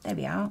 There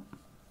we are.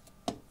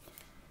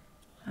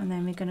 And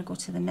then we're going to go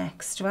to the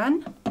next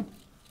one.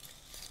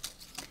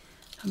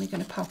 And we're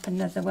going to pop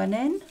another one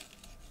in.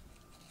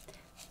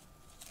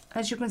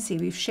 As you can see,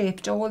 we've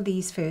shaped all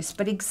these first,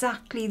 but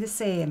exactly the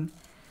same.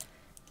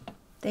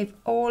 They've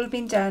all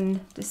been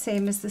done the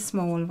same as the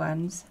small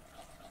ones.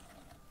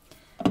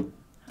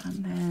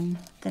 And then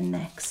the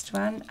next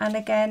one. And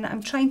again,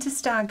 I'm trying to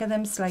stagger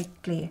them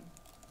slightly.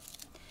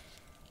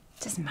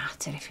 It doesn't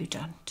matter if you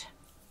don't.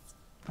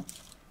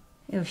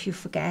 If you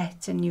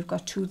forget and you've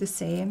got 2 the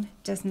same,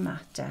 it doesn't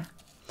matter.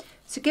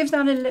 So give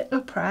that a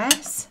little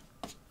press.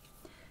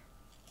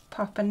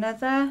 Pop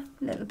another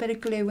little bit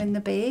of glue in the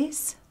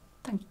base.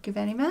 Thank you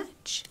very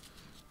much.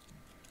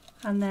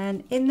 And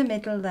then in the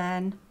middle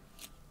then,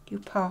 you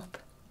pop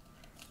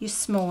your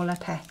smaller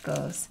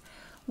petals.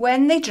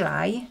 When they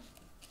dry,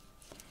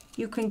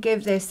 you can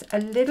give this a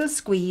little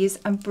squeeze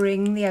and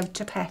bring the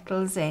outer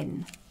petals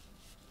in.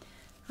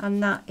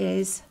 And that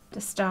is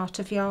the start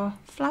of your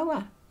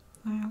flower.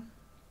 Wow.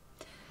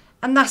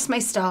 And that's my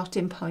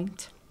starting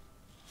point.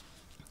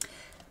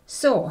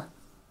 So,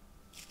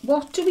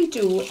 what do we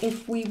do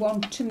if we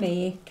want to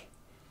make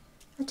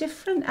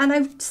an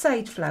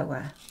outside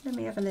flower? Let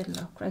me have a little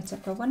look. Right,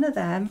 I've got one of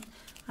them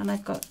and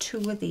I've got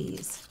two of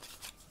these.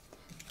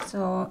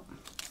 So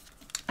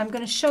I'm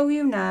going to show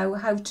you now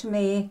how to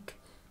make,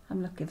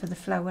 I'm looking for the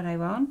flower I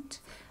want,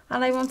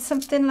 and I want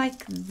something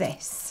like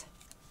this.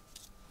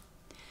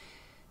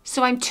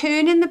 So I'm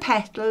turning the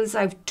petals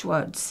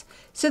outwards.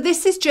 So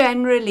this is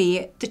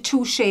generally the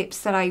two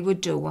shapes that I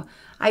would do.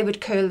 I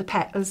would curl the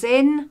petals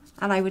in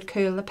and I would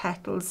curl the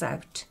petals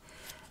out.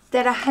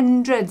 There are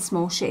hundreds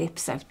more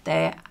shapes out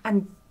there,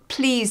 and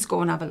please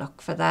go and have a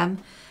look for them.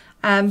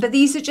 But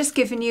these are just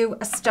giving you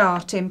a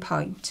starting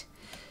point.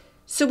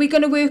 So we're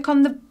going to work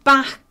on the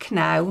back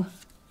now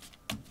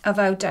of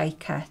our die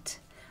cut.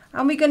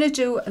 And we're going to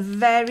do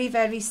very,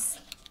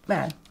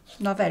 well,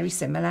 not very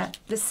similar,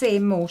 the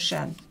same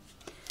motion.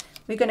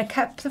 We're going to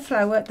cut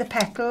the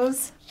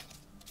petals,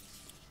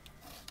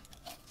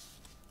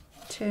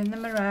 turn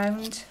them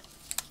around,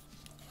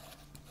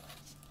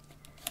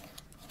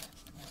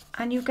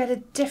 and you get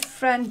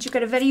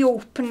a very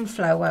open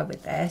flower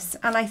with this,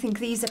 and I think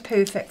these are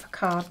perfect for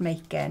card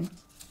making.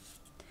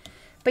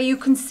 But you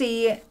can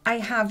see I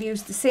have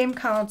used the same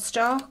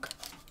cardstock.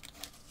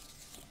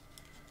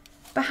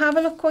 But have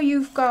a look what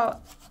you've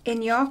got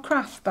in your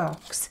craft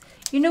box.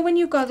 You know when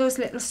you've got those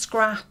little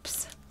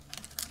scraps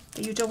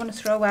that you don't want to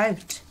throw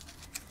out?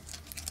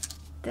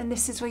 Then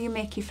this is where you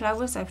make your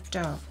flowers out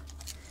of.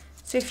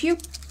 So if you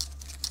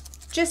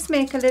just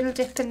make a little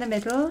dip in the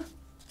middle,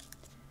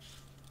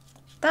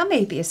 that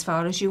may be as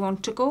far as you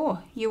want to go.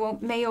 You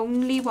may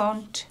only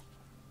want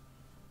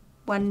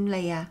one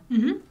layer.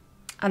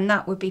 And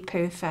that would be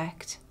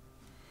perfect.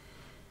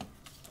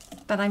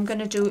 But I'm going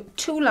to do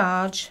 2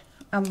 large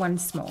and 1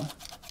 small.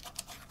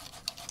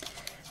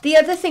 The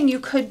other thing you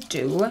could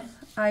do,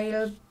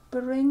 I'll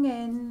bring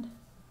in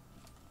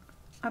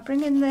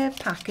the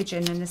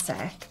packaging in a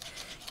sec.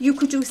 You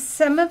could do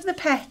some of the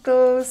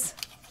petals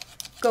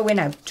going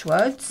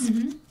outwards,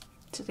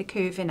 so they're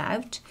curving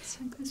out,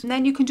 and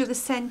then you can do the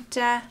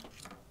centre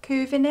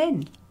curving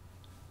in.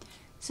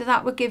 So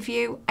that would give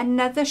you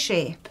another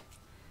shape.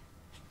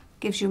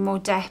 Gives you more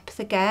depth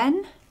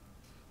again.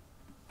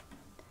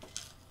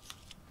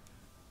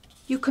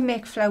 You can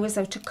make flowers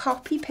out of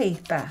copy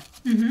paper,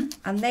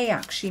 and they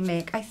actually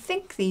make, I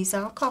think these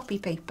are copy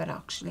paper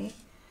actually.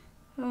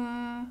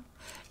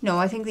 No,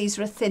 I think these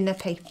are a thinner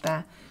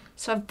paper.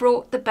 So I've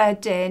brought the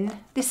bud in.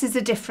 This is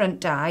a different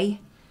die,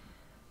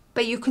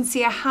 but you can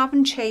see I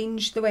haven't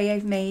changed the way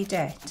I've made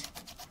it.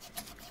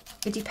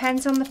 It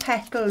depends on the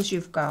petals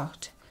you've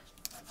got.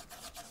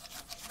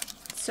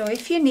 So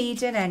if you're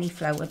needing any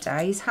flower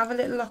dies, have a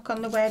little look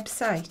on the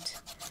website.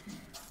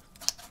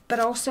 But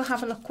also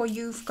have a look what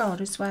you've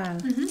got as well.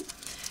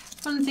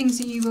 One of the things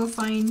that you will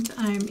find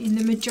in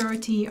the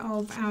majority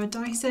of our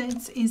die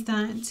sets is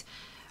that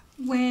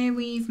where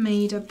we've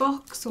made a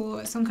box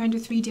or some kind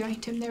of 3D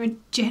item, there are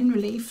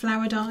generally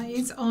flower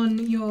dies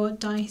on your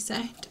die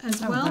set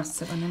as well. That's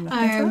the one I'm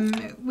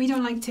looking for. We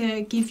don't like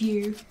to give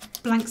you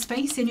blank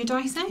space in your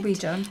die set. We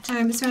don't.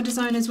 So our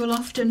designers will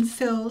often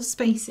fill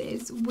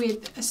spaces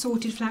with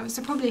assorted flowers.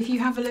 So probably if you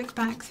have a look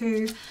back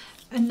through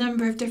a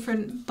number of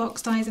different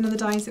box dies and other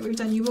dies that we've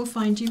done, you will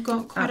find you've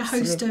got quite a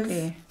host of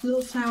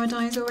little flower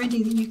dies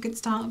already that you could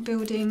start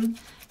building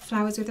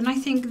flowers with. And I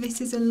think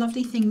this is a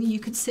lovely thing that you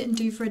could sit and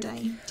do for a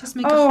day. Just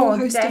make a whole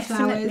host of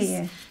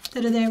flowers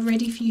that are there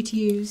ready for you to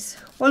use.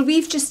 Well,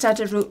 we've just had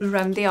a route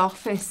around the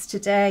office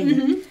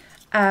today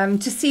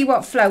to see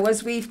what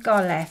flowers we've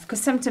got left,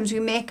 because sometimes we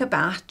make a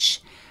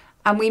batch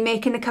and we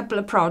make in a couple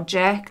of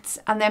projects,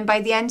 and then by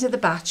the end of the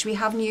batch we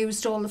haven't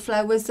used all the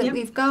flowers that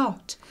we've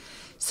got.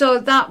 So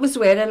that was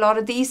where a lot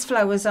of these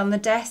flowers on the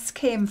desk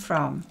came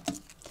from.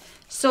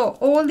 So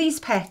all these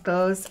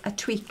petals are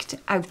tweaked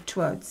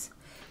outwards.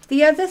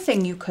 The other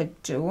thing you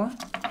could do,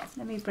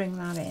 let me bring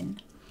that in,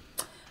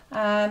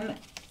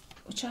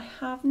 which I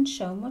haven't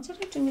shown. What did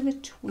I do with the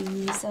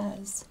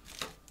tweezers?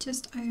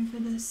 Just over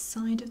the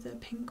side of the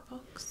pink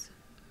box.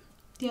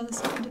 The other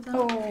side of that.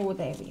 Oh,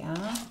 there we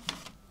are.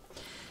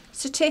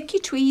 So take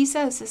your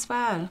tweezers as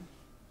well.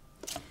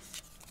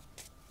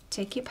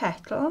 Take your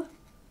petal.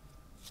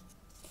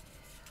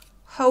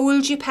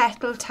 Hold your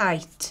petal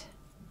tight.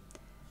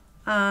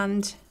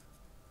 And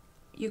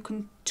you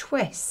can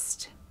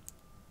twist.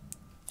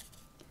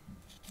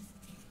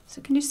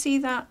 So can you see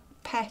that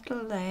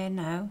petal there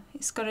now?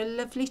 It's got a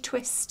lovely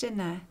twist in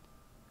there.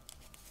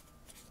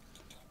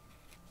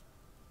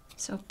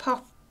 So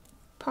pop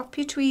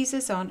your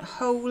tweezers on,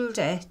 hold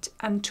it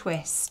and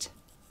twist.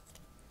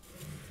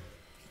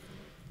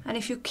 And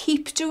if you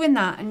keep doing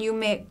that and you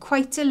make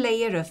quite a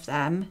layer of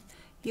them,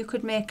 You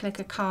could make like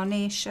a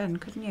carnation,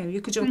 couldn't you?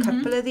 You could do a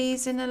couple of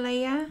these in a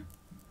layer.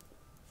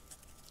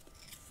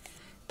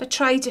 But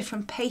try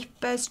different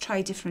papers,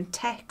 try different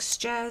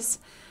textures.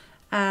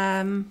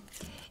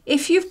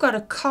 If you've got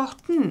a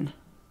cotton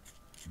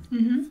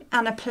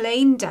and a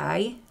plain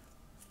die,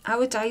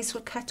 our dies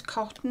will cut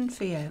cotton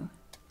for you.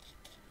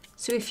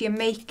 So if you're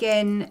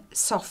making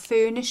soft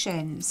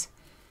furnishings,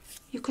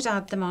 you could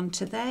add them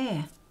onto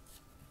there.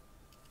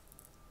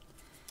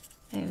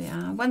 There we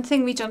are. One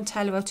thing we don't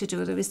tell you how to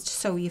do though is to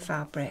sew your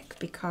fabric,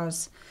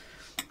 because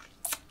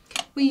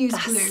we use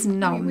that's glue.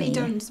 not we me.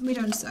 don't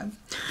sew.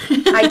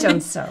 I don't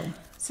sew.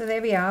 So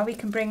there we are. We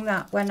can bring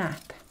that one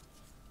up.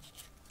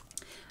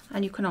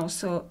 And you can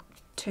also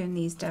turn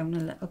these down a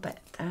little bit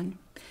then.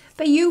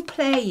 But you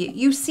play.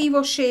 You see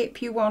what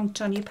shape you want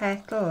on your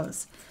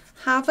petals.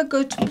 Have a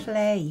good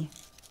play.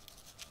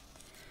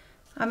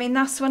 I mean,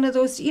 that's one of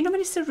those, you know,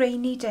 when it's a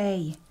rainy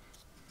day.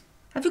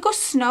 Have you got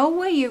snow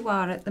where you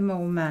are at the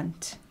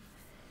moment?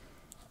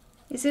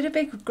 Is it a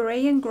bit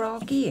grey and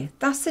groggy?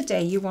 That's the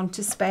day you want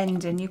to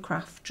spend in your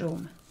craft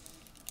room.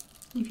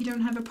 If you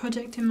don't have a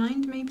project in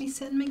mind, maybe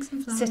sit and make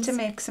some flowers. Sit and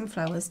make some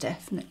flowers,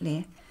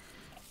 definitely.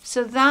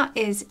 So that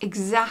is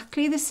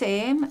exactly the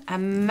same, a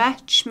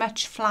much,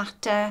 much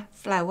flatter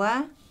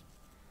flower.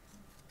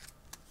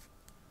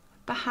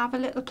 But have a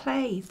little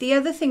play. The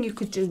other thing you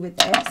could do with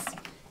this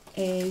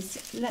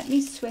is, let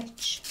me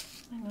switch.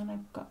 Hang on,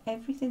 I've got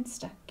everything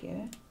stuck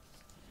here.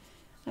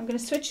 I'm going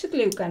to switch the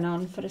glue gun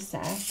on for a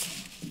sec.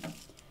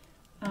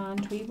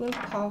 And we will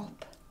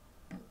pop.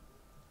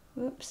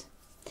 Whoops.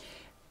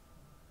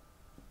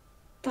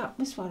 That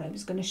was what I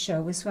was going to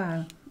show as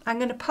well. I'm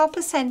going to pop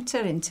a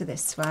centre into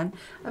this one.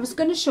 I was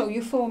going to show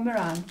you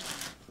Formaran.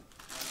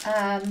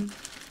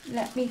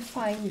 Let me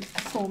find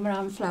a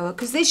Formaran flower,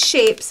 because this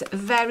shapes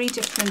very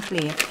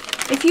differently.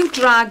 If you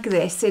drag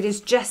this, it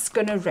is just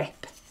going to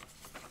rip.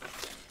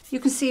 You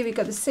can see we've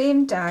got the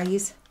same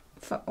dies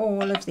for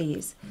all of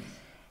these.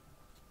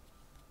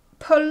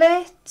 Pull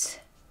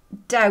it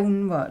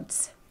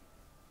downwards.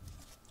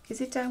 Is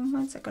it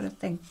downwards? I've got to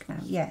think now.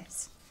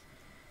 Yes.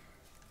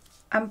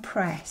 And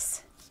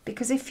press.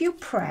 Because if you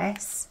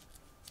press,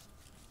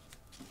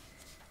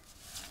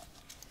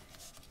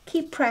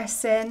 keep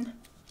pressing,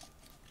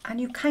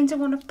 and you kind of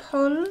want to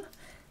pull.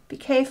 Be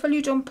careful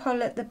you don't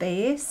pull at the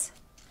base,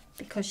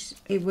 because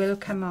it will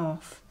come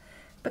off.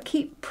 But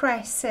keep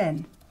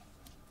pressing.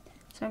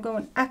 So I'm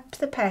going up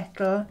the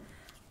petal,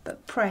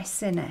 but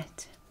pressing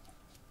it.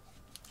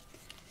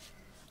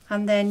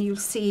 And then you'll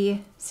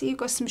see you've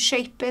got some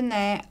shape in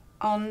there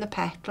on the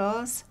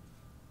petals.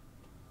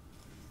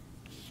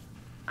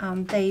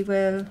 And they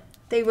will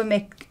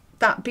make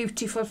that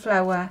beautiful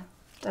flower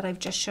that I've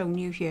just shown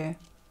you here.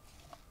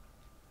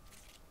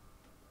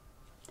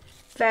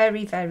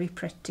 Very, very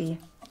pretty.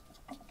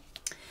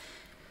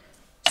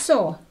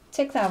 So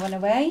take that one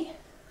away,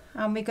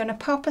 and we're going to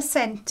pop a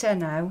centre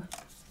now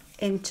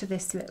into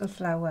this little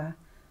flower.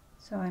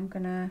 So I'm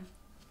going to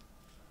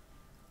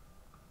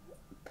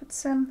put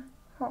some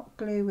hot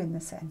glue in the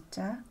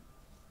centre.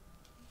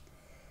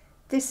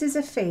 This is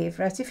a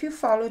favourite. If you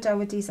followed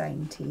our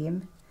design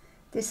team,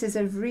 this is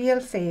a real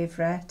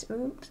favourite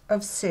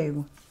of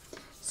Sue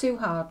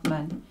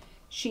Hardman.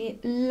 She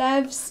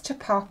loves to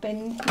pop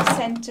in the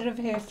centre of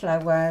her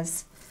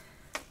flowers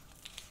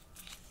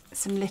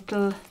some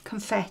little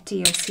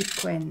confetti or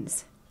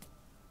sequins.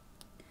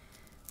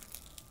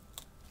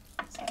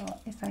 So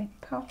if I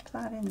pop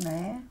that in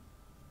there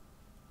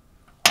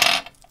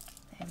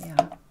we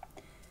are.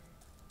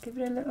 Give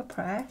it a little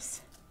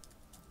press.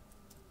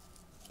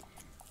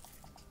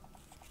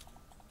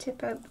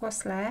 Tip out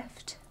what's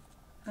left,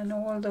 and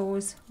all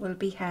those will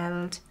be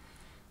held,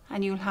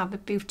 and you'll have a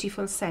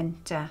beautiful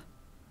centre.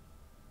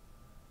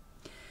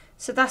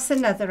 So that's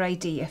another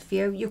idea for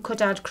you. You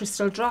could add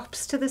crystal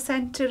drops to the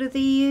centre of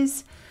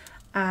these.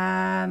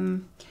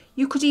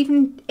 You could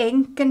even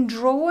ink and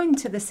draw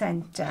into the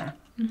centre.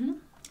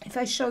 If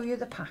I show you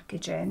the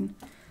packaging,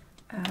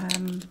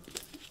 oh,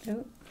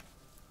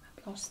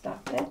 I've lost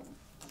that bit.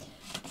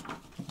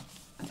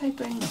 If I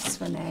bring this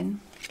one in.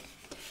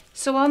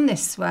 So on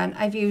this one,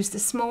 I've used a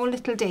small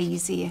little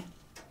daisy.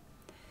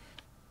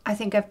 I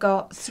think I've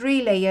got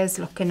 3 layers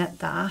looking at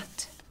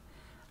that.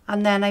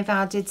 And then I've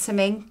added some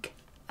ink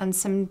and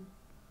some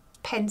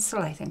pencil,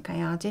 I think I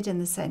added in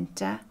the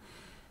centre.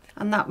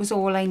 And that was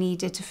all I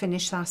needed to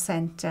finish that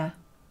centre.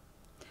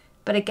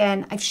 But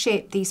again, I've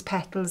shaped these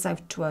petals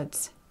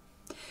outwards.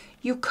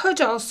 You could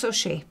also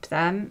shape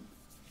them,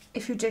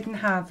 if you didn't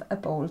have a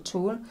bowl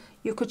tool,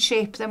 you could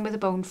shape them with a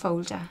bone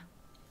folder.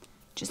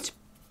 Just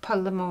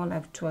pull them all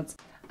outwards.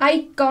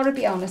 I gotta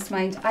be honest,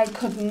 mind, I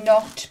could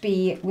not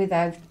be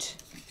without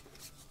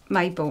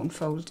my bone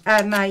fold,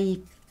 my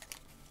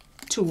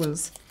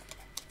tools.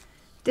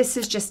 This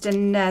is just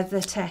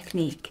another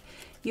technique.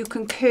 You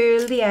can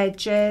curl the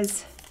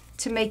edges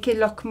to make it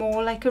look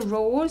more like a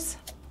rose.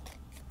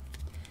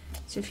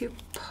 So if you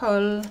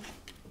pull,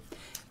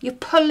 you're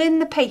pulling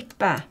the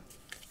paper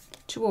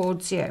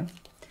towards you.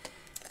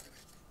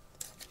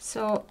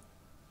 So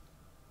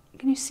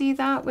Can you see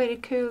that where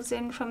it curls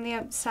in from the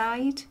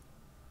outside?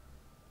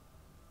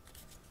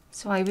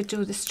 So I would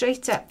do the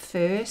straight up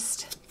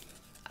first,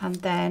 and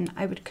then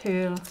I would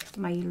curl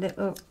my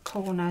little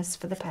corners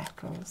for the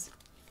petals.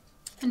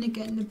 And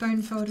again, the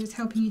bone folder is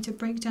helping you to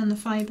break down the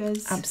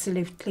fibres.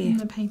 Absolutely. In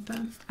the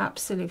paper.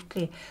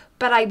 Absolutely.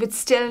 But I would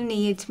still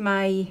need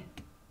my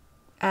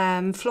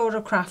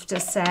Floral Crafter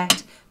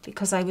set,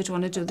 because I would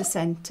want to do the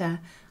centre,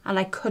 and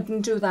I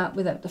couldn't do that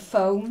without the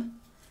foam.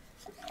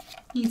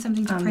 You need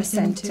something to press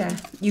into.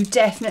 You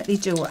definitely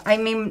do. I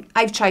mean,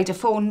 I've tried a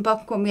phone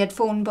book when we had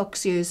phone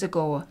books years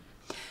ago.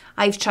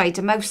 I've tried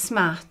a mouse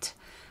mat.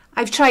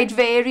 I've tried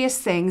various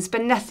things,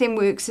 but nothing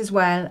works as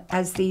well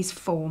as these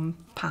foam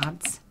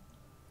pads.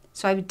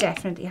 So I would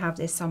definitely have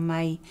this on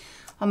my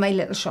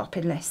little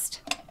shopping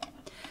list.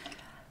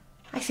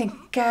 I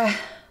think I've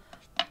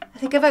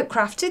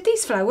outcrafted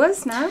these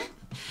flowers now.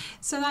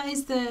 So that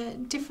is the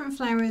different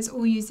flowers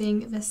all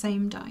using the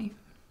same die.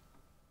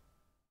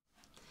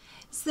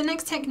 So the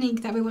next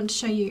technique that we want to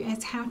show you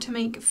is how to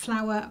make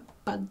flower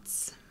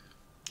buds.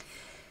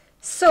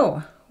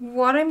 So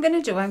what I'm going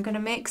to do, I'm going to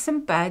make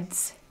some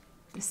buds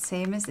the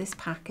same as this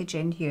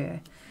packaging here.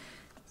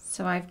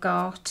 So I've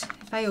got,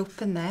 if I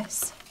open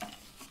this,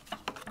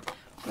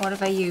 what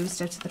have I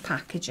used out of the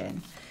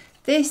packaging?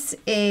 This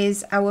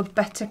is our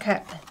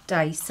buttercup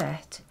die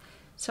set.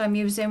 So I'm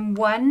using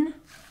one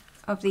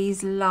of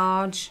these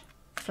large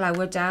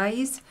flower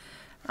dies,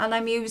 and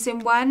I'm using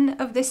one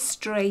of this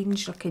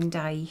strange looking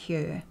die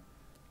here.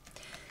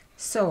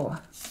 So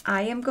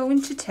I am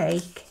going to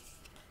take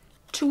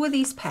two of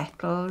these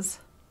petals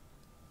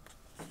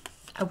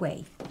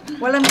away.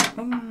 Well,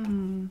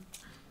 I'm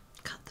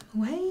cut them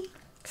away.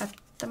 Cut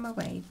them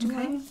away, do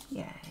Okay. I?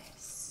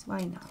 Yes,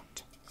 why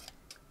not?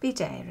 Be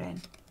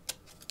daring.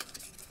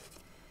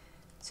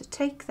 So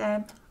take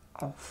them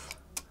off,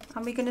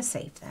 and we're going to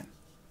save them.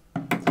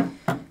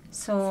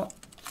 So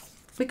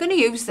we're going to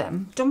use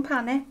them. Don't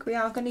panic, we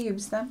are going to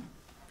use them.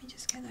 Let me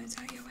just get those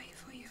out of your way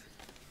for you.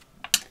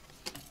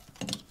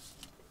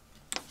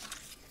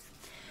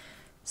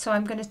 So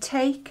I'm going to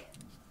take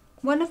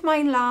one of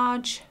my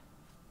large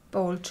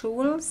ball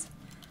tools,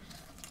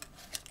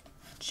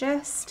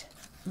 just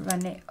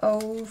run it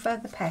over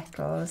the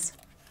petals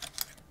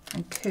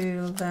and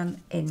curl them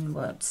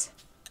inwards.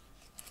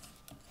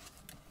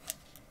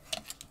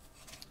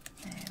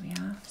 There we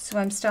are. So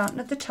I'm starting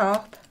at the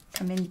top,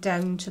 coming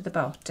down to the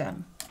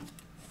bottom.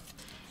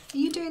 Are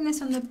you doing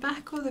this on the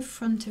back or the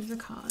front of the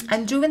card?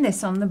 I'm doing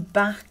this on the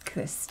back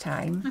this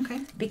time.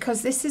 Okay.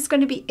 Because this is going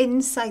to be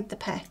inside the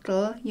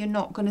petal. You're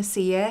not going to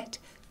see it.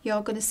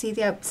 You're going to see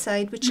the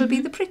outside, which will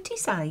be the pretty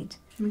side.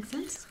 Makes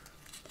sense.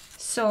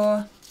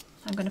 So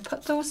I'm going to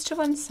put those to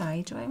one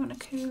side. Do I want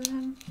to curl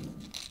them?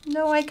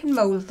 No, I can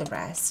mould the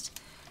rest.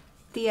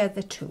 The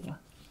other two.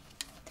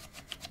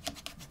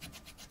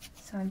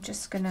 So I'm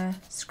just going to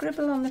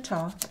scribble on the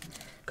top,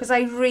 because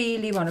I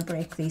really want to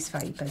break these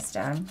fibres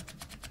down,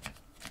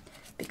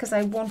 because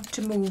I want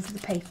to move the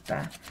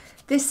paper.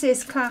 This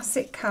is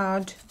classic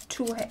card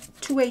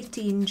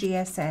 218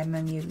 GSM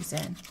I'm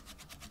using.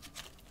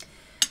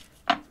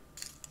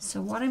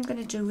 So what I'm going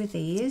to do with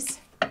these,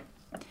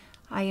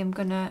 I am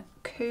going to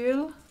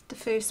curl the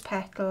first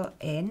petal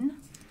in,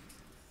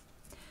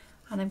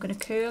 and I'm going to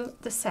curl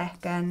the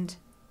second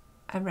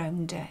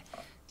around it.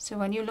 So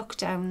when you look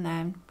down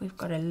then, we've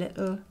got a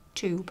little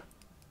tube.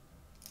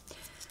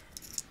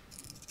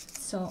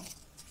 So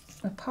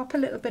we'll pop a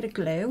little bit of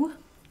glue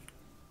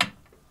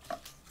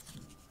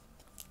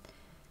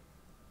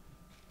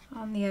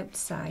on the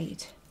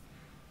outside.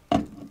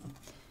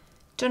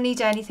 Don't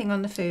need anything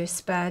on the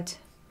first bud,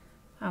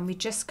 and we're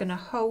just going to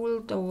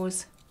hold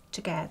those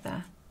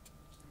together.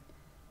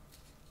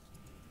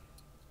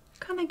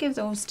 Can I give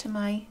those to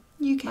my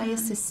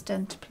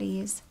assistant,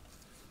 please?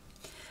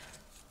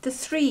 The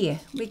three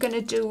we're going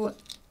to do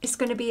is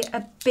going to be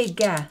a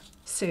bigger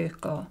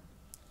circle,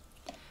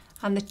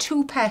 and the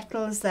two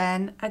petals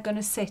then are going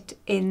to sit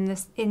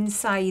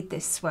inside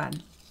this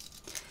one.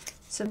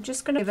 So I'm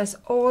just going to give us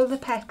all the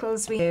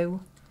petals we do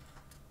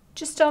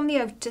just on the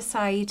outer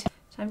side. So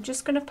I'm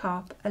just going to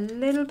pop a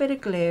little bit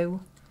of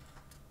glue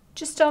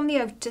just on the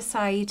outer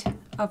side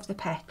of the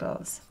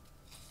petals.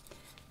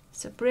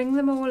 So bring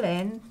them all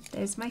in.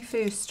 There's my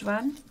first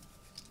one.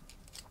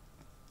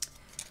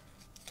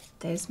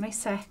 There's my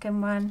second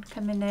one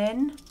coming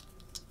in.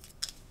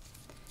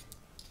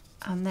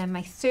 And then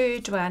my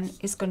third one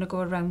is going to go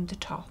around the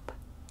top.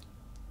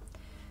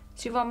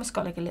 So you've almost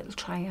got like a little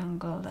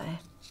triangle there.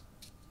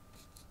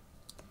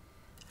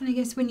 And I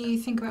guess when you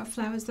think about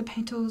flowers, the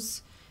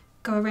petals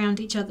go around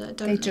each other,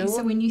 don't they? Do.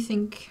 So when you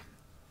think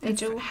They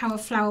do. how a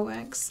flower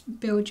works,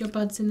 build your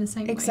buds in the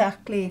same way.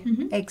 Exactly,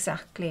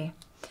 exactly.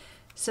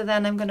 So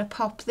then I'm going to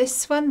pop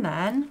this one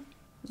then.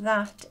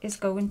 That is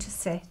going to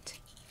sit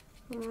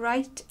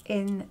right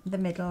in the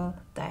middle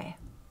there.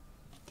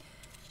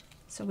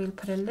 So we'll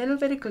put a little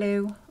bit of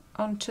glue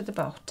onto the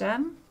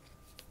bottom,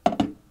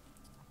 and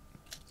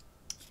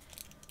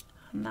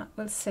that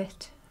will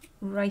sit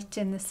right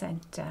in the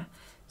centre.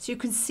 So you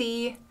can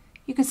see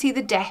You can see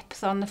the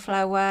depth on the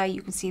flower.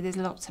 You can see there's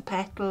lots of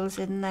petals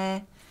in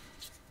there.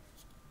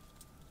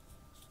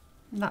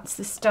 And that's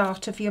the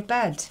start of your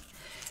bud.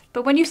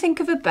 But when you think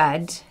of a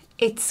bud,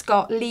 it's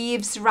got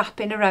leaves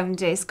wrapping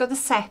around it. It's got the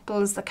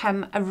sepals that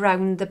come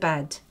around the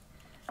bud.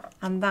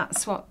 And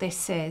that's what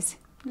this is.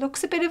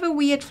 Looks a bit of a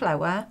weird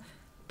flower,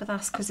 but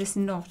that's because it's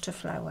not a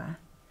flower.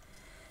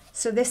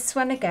 So this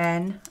one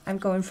again, I'm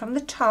going from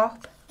the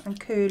top and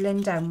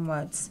curling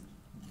downwards.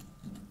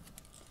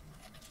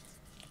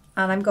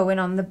 And I'm going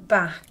on the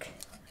back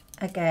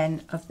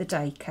again of the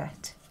die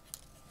cut.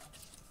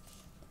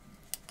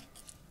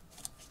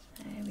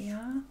 There we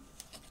are.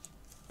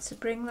 So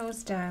bring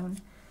those down,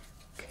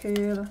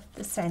 curl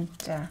the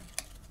centre,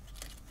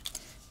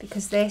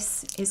 because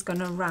this is going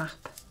to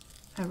wrap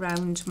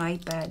around my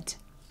bud,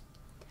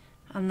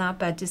 and that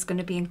bud is going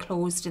to be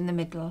enclosed in the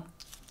middle.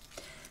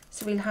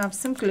 So we'll have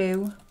some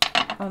glue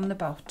on the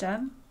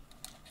bottom.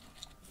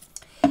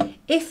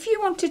 If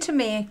you wanted to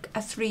make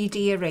a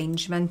 3D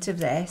arrangement of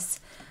this,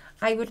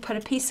 I would put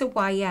a piece of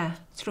wire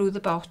through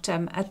the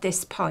bottom at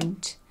this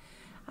point,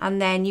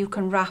 and then you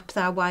can wrap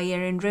that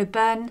wire in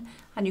ribbon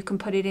and you can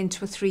put it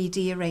into a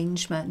 3D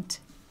arrangement.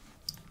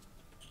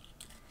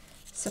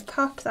 So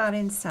pop that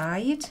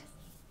inside,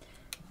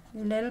 a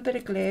little bit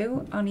of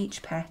glue on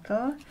each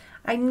petal.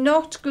 I'm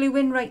not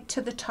gluing right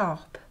to the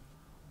top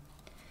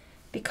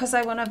because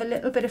I want to have a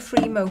little bit of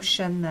free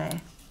motion there.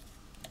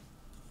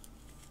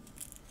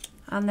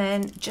 And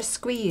then just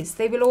squeeze.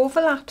 They will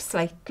overlap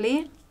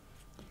slightly.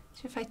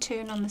 So if I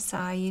turn on the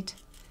side,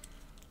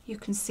 you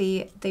can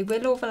see they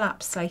will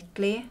overlap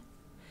slightly,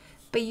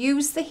 but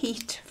use the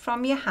heat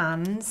from your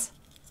hands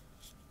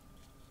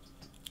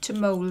to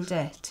mould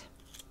it.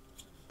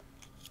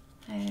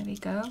 There we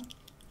go.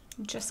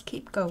 And just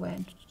keep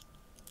going.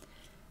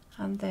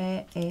 And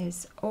there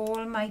is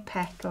all my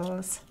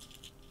petals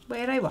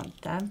where I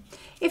want them.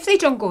 If they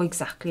don't go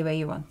exactly where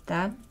you want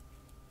them,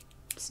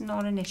 it's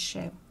not an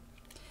issue,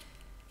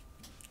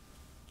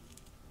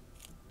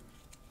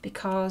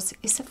 because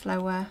it's a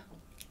flower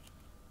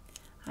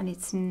and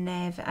it's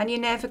never, and you're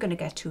never going to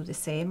get two the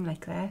same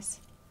like this.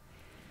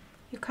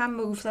 You can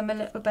move them a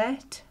little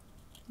bit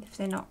if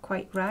they're not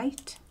quite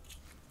right.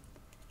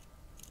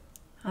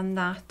 And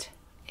that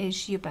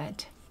is your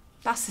bud.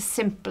 That's as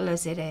simple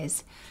as it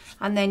is.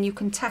 And then you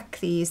can tuck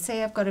these.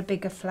 Say I've got a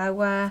bigger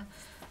flower.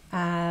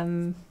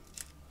 If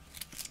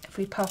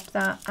we pop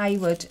that, I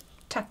would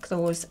tuck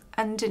those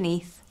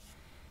underneath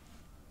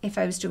if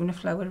I was doing a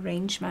flower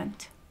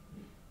arrangement.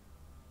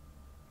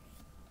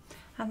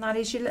 And that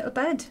is your little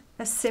bud,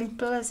 as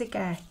simple as it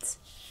gets.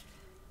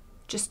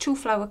 Just 2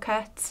 flower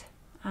cuts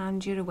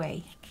and you're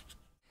away.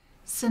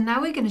 So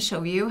now we're going to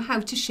show you how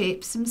to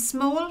shape some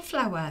small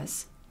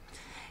flowers.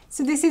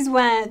 So this is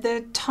where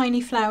the tiny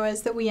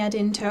flowers that we add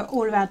into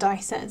all of our die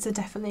sets are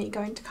definitely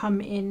going to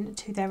come in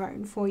to their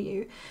own for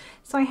you.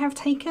 So I have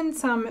taken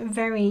some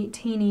very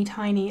teeny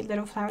tiny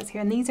little flowers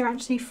here, and these are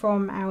actually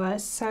from our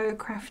So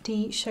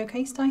Crafty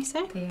Showcase die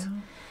set. Yeah.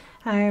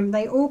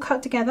 They all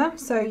cut together,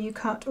 so you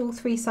cut all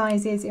 3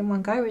 sizes in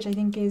one go, which I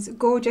think is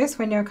gorgeous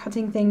when you're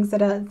cutting things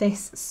that are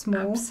this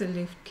small.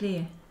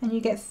 Absolutely. And you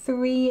get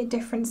 3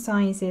 different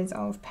sizes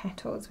of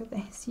petals with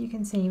this. You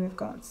can see we've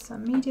got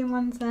some medium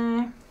ones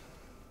there.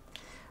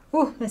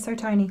 Oh, they're so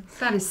tiny.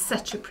 That is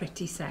such a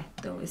pretty set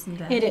though,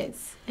 isn't it? It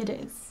is, it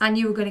is. And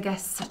you were going to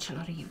get such a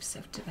lot of use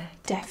out of it.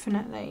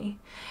 Definitely.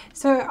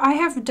 So I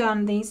have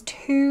done these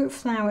 2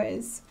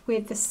 flowers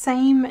with the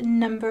same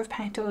number of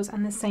petals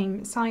and the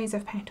same size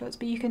of petals,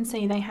 but you can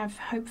see they have,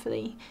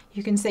 hopefully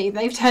you can see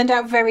they've turned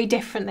out very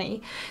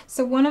differently.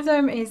 So one of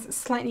them is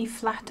slightly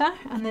flatter,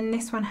 and then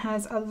this one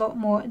has a lot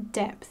more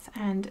depth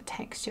and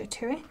texture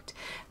to it.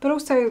 But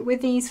also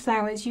with these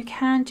flowers you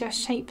can just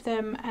shape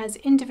them as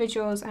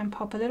individuals and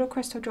pop a little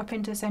crystal drop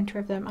into the centre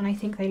of them, and I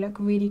think they look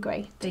really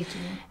great. They do.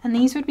 And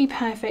these would be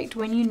perfect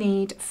when you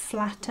need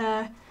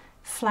flatter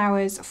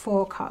flowers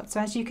for cards.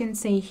 So as you can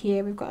see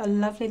here, we've got a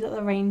lovely little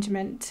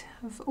arrangement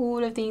of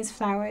all of these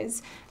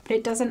flowers, but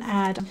it doesn't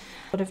add a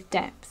lot of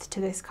depth to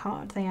this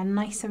card. They are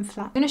nice and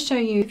flat. I'm going to show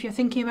you, if you're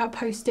thinking about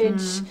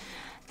postage,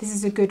 this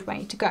is a good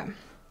way to go.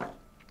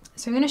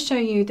 So I'm going to show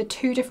you the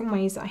 2 different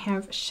ways that I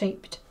have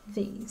shaped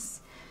these.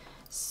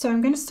 So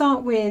I'm going to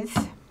start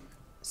with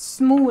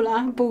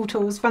smaller ball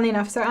tools, funnily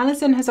enough. So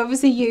Alison has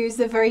obviously used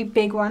the very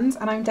big ones,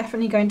 and I'm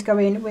definitely going to go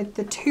in with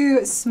the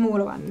 2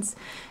 smaller ones.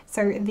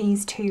 So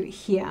these 2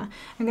 here.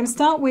 I'm going to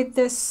start with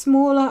the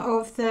smaller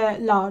of the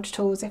large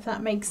tools, if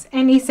that makes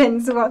any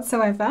sense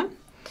whatsoever.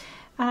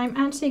 And I'm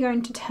actually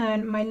going to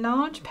turn my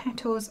large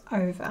petals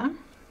over,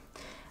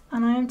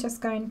 and I'm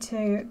just going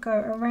to go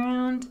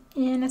around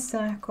in a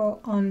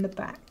circle on the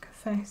back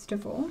first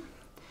of all.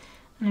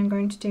 And I'm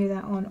going to do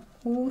that on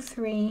all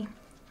 3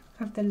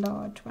 of the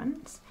large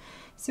ones.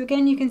 So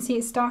again, you can see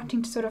it's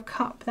starting to sort of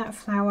cup that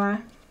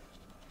flower,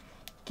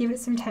 give it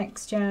some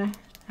texture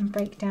and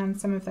break down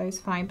some of those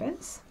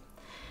fibres.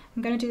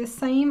 I'm going to do the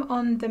same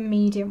on the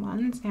medium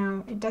ones.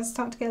 Now it does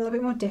start to get a little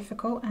bit more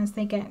difficult as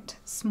they get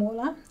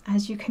smaller.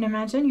 As you can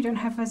imagine, you don't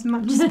have as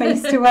much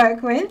space to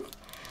work with.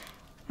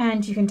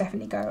 and you can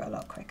definitely go a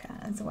lot quicker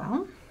as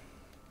well.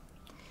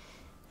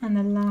 And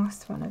the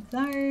last one of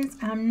those,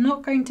 and I'm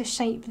not going to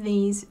shape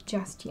these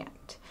just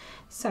yet.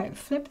 So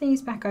flip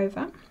these back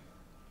over.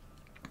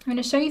 I'm going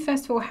to show you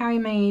first of all how we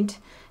made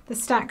the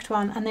stacked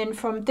one, and then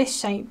from this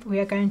shape we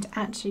are going to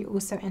actually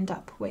also end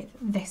up with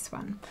this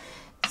one.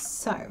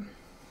 So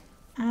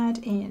add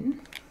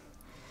in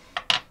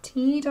a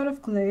teeny dot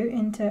of glue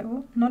into,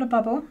 oh, not a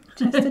bubble,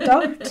 just a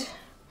dot.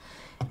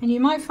 And you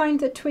might find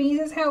that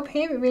tweezers help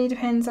here. It really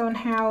depends on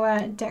how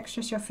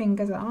dexterous your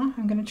fingers are.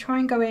 I'm going to try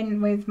and go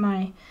in with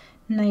my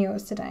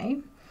nails today.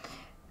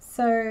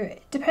 So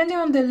depending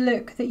on the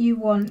look that you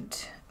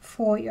want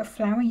for your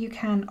flower, you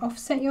can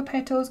offset your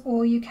petals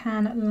or you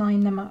can line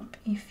them up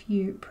if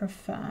you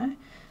prefer.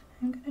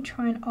 I'm going to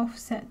try and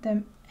offset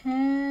them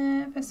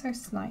ever so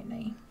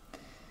slightly.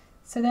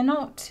 So they're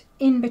not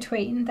in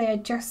between, they are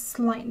just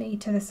slightly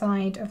to the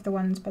side of the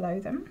ones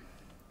below them.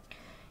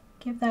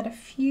 Give that a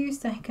few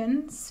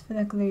seconds for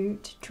the glue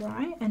to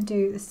dry and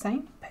do the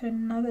same. Put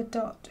another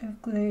dot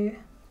of glue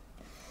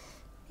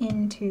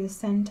into the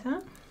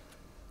center.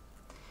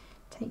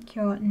 Take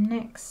your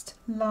next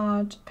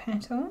large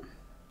petal.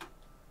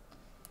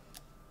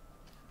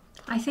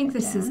 I think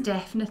this is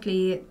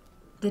definitely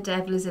the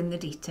devil is in the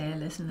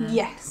detail, isn't it?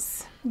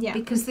 Yes. Yeah.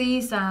 Because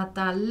these add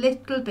that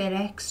little bit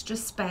extra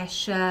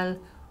special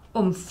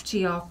oomph to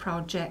your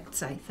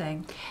projects, I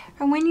think.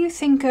 And when you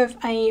think of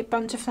a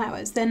bunch of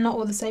flowers, they're not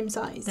all the same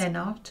size. They're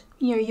not.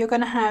 You know, you're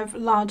going to have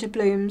larger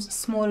blooms,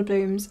 smaller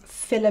blooms,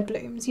 filler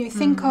blooms. You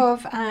think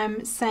of,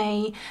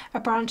 say, a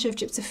branch of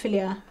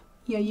gypsophilia.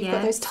 You know, you've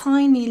got those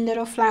tiny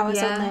little flowers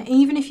on there.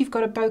 Even if you've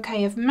got a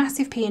bouquet of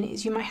massive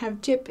peonies, you might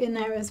have gyp in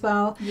there as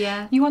well.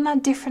 Yeah. You want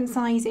that different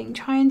sizing.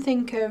 Try and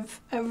think of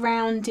a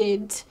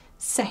rounded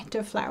set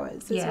of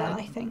flowers as well,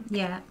 I think.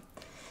 Yeah.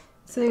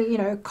 So, you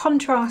know,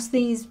 contrast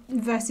these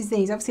versus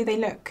these. Obviously, they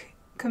look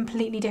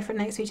completely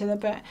different next to each other,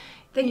 but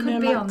they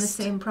could be on the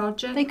same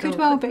project. They could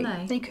well be.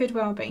 They could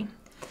well be.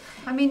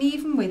 I mean,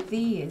 even with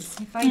these,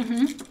 if I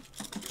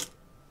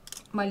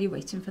while you're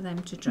waiting for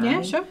them to dry.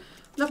 Yeah, sure.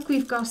 Look,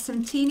 we've got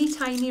some teeny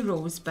tiny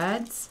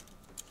rosebuds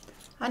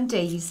and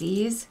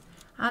daisies,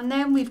 and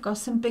then we've got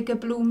some bigger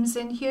blooms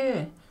in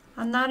here,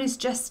 and that is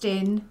just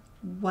in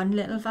one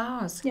little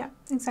vase. Yeah,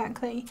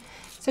 exactly.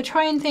 So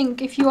try and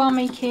think, if you are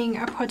making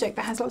a project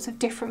that has lots of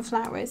different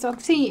flowers,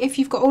 obviously if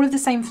you've got all of the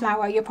same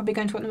flower, you're probably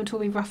going to want them to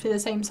all be roughly the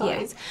same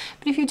size.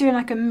 But if you're doing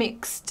like a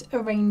mixed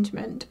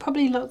arrangement,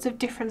 probably lots of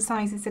different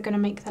sizes are going to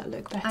make that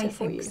look better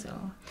for you. I think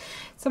so.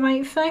 So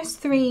my first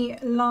 3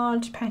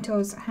 large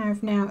petals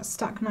have now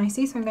stuck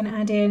nicely, so I'm going to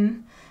add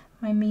in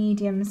my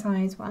medium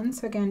size one.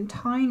 So again,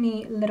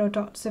 tiny little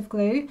dots of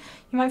glue.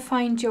 You might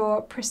find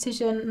your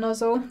precision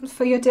nozzle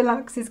for your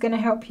deluxe is going to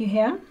help you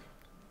here.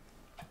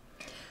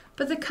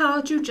 But the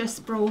card you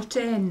just brought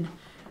in,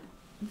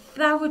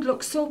 that would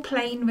look so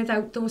plain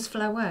without those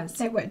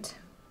flowers. It would.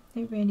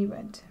 It really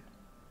would.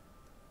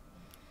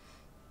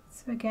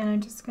 So again,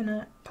 I'm just going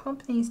to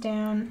pop these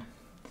down.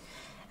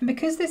 And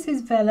because this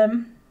is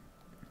vellum,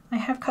 I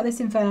have cut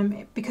this in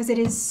vellum because it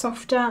is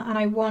softer, and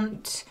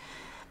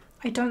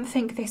I don't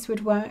think this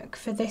would work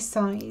for this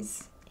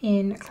size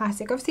in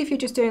classic. Obviously, if you're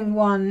just doing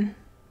one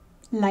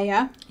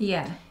layer,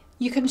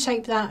 you can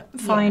shape that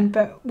fine,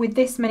 but with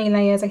this many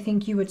layers, I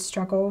think you would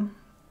struggle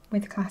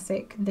with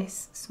classic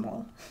this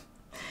small.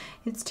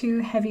 It's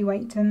too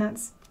heavyweight, and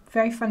that's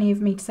very funny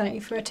of me to say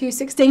for a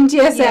 216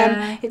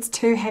 GSM. It's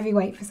too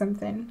heavyweight for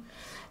something.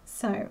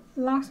 So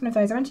last one of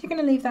those. I'm actually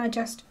going to leave that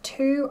just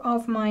 2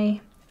 of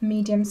my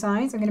medium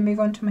size. I'm going to move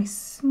on to my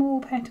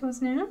small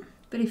petals now.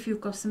 But if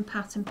you've got some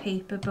pattern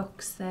paper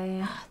books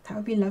there, that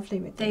would be lovely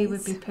with these. They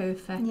would be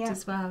perfect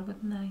as well,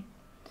 wouldn't they?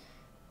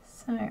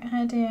 So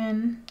add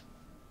in,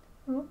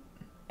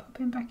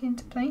 popping back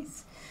into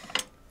place.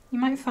 You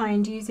might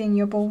find using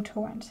your ball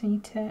tool actually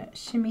to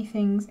shimmy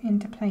things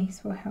into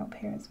place will help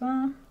here as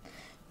well.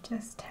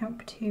 Just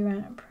help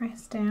to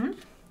press down.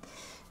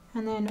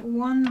 And then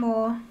one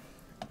more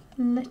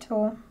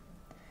little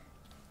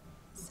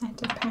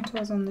set of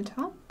petals on the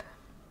top.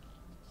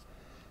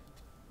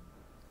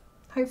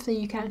 Hopefully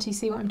you can actually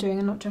see what I'm doing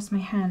and not just my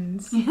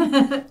hands.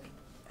 I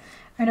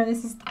know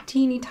this is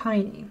teeny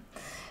tiny.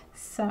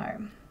 So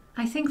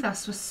I think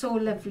that's what's so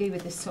lovely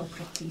with this So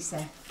Pretty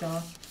set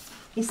though.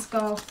 It's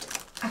got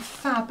a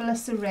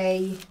fabulous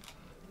array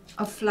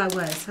of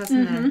flowers,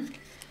 hasn't it?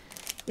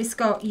 It's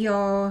got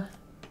your...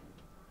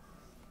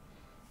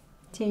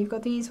 So you've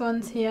got these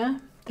ones here.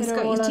 It's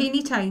got your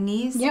teeny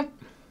tinies. Yep.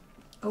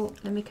 Oh,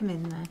 let me come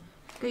in there.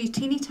 Got your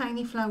teeny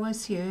tiny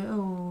flowers here.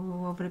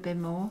 Oh, over a bit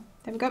more.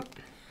 There we go.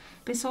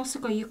 But it's also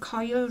got your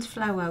coiled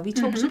flower. We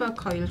talked about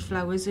coiled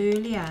flowers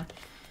earlier.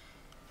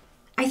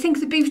 I think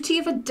the beauty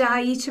of a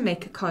die to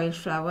make a coiled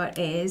flower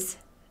is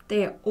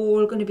they're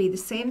all going to be the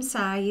same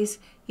size.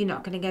 You're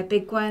not going to get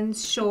big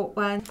ones, short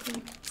ones.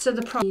 So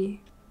the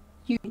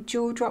You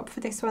jewel drop for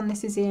this one.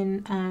 This is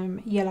in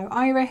yellow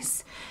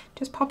iris.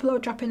 Just pop a little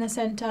drop in the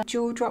center.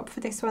 Jewel drop for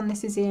this one.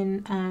 This is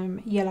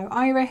in yellow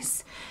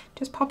iris.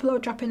 Just pop a little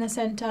drop in the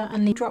center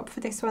and leave drop for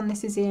this one.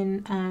 This is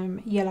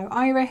in yellow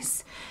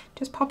iris.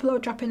 Just pop a little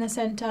drop in the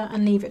center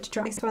and leave it to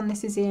dry. This one.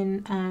 This is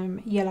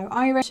in yellow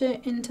iris. Push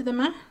it into the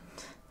mat.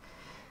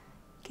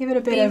 Give it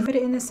a bit of put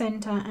it in the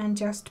center and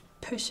just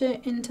push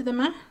it into the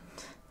mat.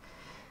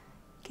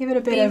 Give it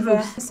a bit of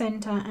a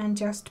center and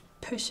just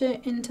push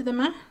it into the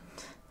mat.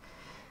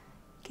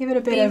 Give it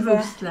a bit of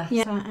a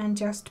and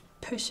just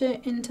push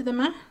it into the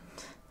mat.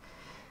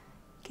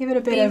 Give it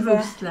a bit of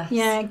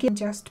a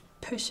just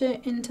push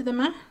it into the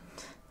mat.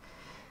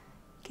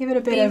 Give it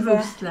a bit of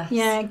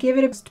a give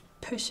it a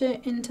push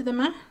it into the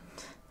mat.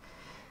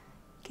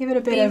 Give it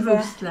a bit of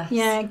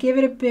a give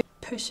it a bit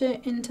push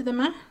it into the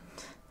mat.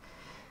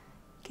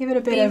 Give it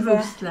a bit of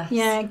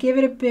a give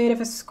it a bit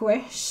of a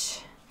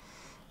squish.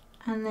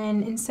 And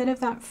then instead of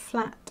that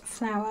flat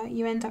flower,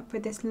 you end up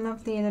with this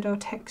lovely little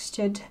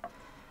textured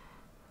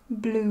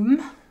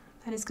bloom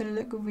that is going to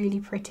look really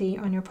pretty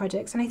on your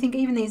projects. And I think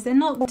even these, they're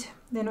not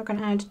going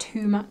to add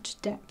too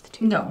much depth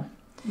to them.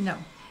 No.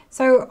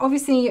 So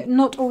obviously they're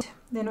not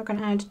going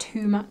to add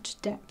too much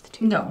depth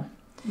to them.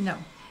 No.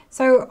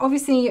 So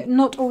obviously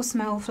not all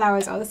smell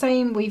flowers are the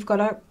same. We've got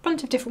a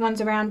bunch of different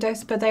ones around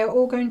us, but they are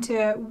all going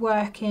to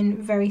work in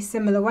very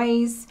similar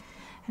ways.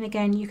 And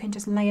again, you can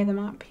just layer them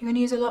up. You're going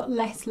to use a lot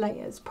less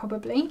layers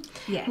probably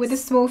with a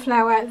small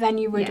flower than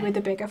you would with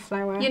a bigger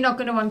flower. You're not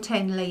going to want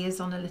 10 layers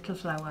on a little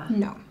flower.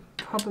 No,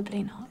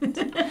 probably not.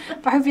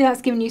 But hopefully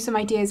that's given you some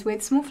ideas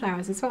with small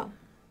flowers as well.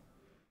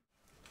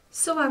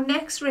 So our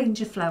next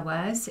range of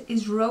flowers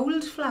is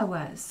rolled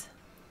flowers.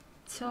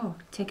 So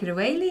take it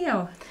away,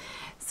 Leo.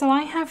 So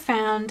I have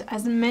found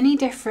as many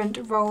different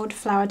rolled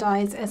flower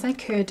dies as I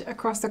could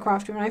across the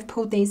craft room. I've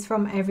pulled these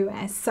from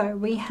everywhere. So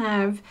we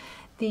have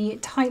the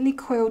tightly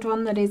coiled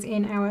one that is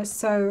in our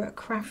So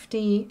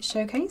Crafty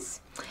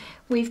showcase.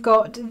 We've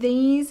got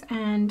these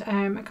and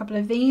a couple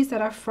of these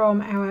that are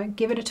from our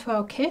Give It a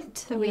Twirl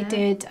kit that we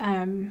did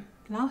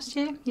last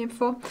year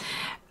before,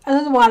 a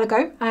little while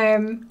ago,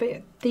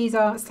 but these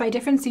are slightly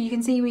different. So you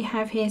can see we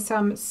have here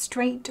some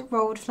straight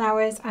rolled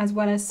flowers as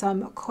well as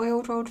some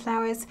coiled rolled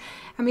flowers,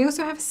 and we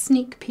also have a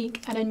sneak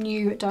peek at a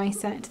new die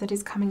set that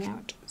is coming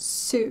out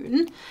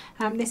soon.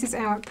 This is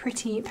our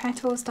Pretty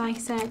Petals die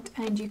set,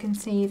 and you can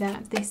see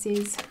that this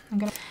is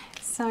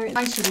so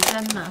I should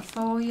have done that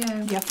for you.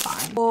 You're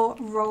fine. 4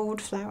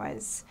 rolled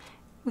flowers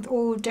with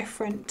all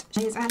different,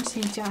 it's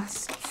actually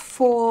just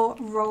 4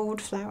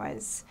 rolled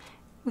flowers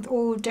with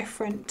all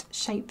different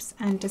shapes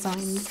and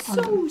designs on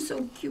them.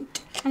 So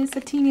cute. And it's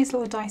the teeniest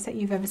little die set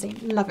you've ever seen.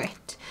 Love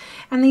it.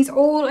 And these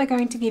all are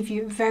going to give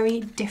you very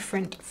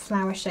different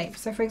flower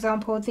shapes. So for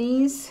example,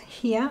 these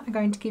here are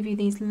going to give you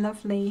these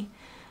lovely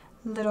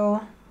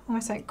little,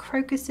 almost like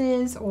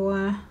crocuses,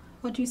 or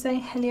what do you say,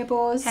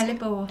 hellebores?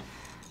 Hellebore.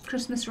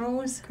 Christmas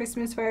rose.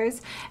 Christmas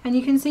rose. And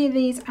you can see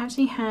these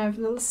actually have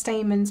little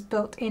stamens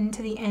built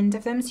into the end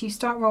of them. So you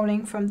start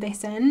rolling from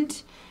this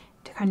end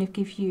to kind of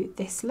give you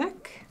this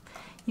look.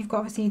 You've got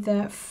obviously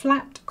the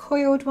flat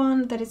coiled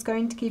one that is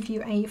going to give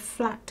you a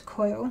flat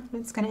coil.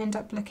 It's going to end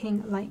up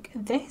looking like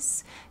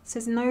this. So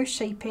there's no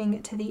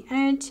shaping to the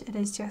edge. It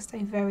is just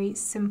a very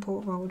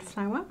simple rolled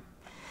flower.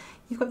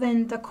 You've got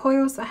then the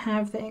coils that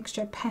have the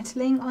extra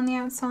petaling on the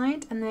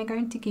outside, and they're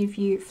going to give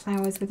you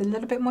flowers with a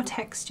little bit more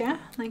texture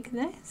like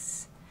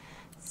this.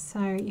 So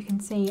you can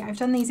see I've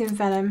done these in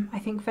vellum. I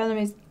think vellum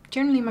is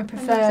generally my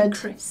preferred.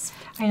 Crisp.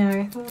 I know,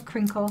 a little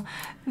crinkle.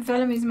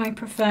 Vellum is my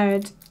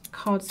preferred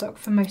cardstock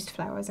for most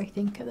flowers, I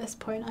think, at this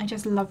point. I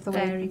just love the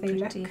way they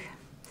look.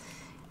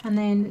 And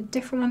then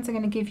different ones are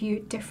going to give you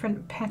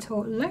different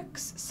petal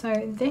looks. So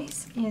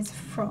this is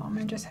from,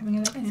 I'm just having a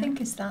look. I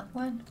think it's that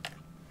one.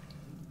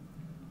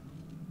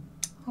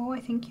 Oh, I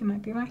think you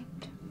might be right.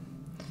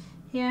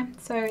 Yeah,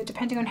 so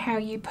depending on how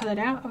you pull it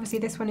out, obviously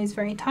this one is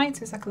very tight,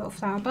 so it's like a little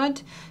flower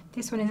bud.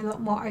 This one is a lot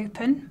more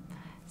open.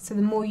 So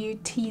the more you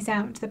tease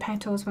out the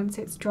petals once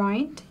it's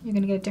dried, you're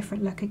going to get a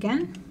different look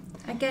again.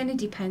 Again, it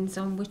depends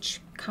on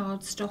which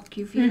cardstock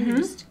you've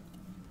used.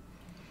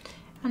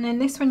 And then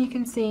this one you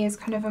can see is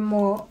kind of a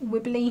more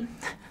wibbly,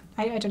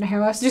 I don't know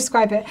how else to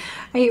describe it,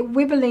 a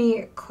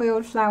wibbly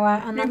coiled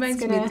flower, and reminds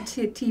that's going me of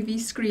the TV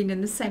screen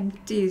in the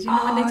 70s, you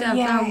know, when they'd have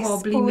that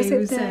wobbly was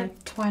music.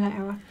 It the Twilight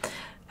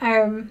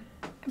Hour?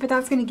 But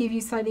that's going to give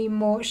you slightly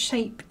more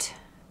shaped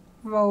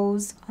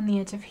rolls on the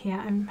edge of here.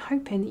 I'm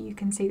hoping that you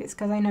can see this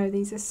because I know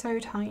these are so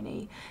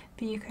tiny,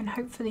 but you can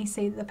hopefully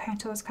see that the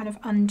petals kind of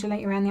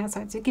undulate around the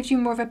outside, so it gives you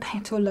more of a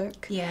petal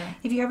look. Yeah.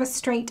 If you have a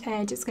straight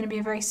edge, it's going to be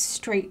a very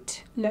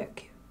straight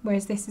look,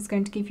 whereas this is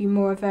going to give you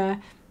more of a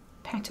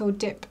petal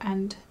dip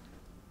and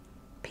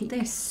peak.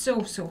 They're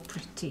so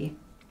pretty.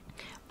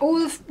 All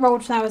the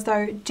rolled flowers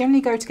though generally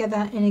go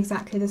together in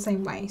exactly the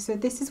same way. So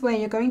this is where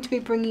you're going to be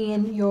bringing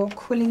in your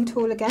quilling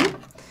tool again.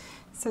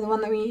 So the one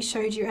that we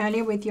showed you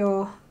earlier with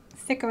your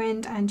thicker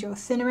end and your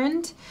thinner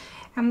end.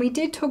 And we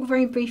did talk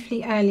very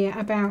briefly earlier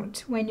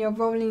about when you're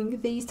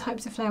rolling these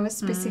types of flowers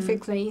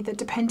specifically, that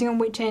depending on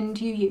which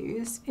end you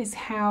use is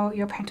how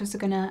your petals are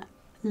going to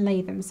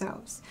lay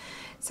themselves.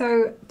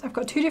 So I've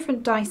got two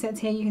different die sets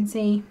here. You can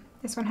see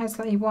this one has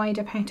slightly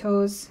wider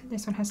petals,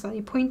 this one has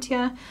slightly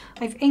pointier.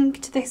 I've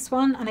inked this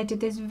one, and I did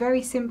this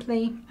very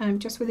simply,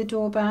 just with a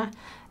dauber.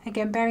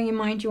 Again, bearing in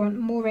mind you want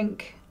more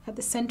ink at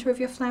the centre of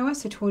your flower,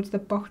 so towards the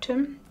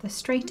bottom, the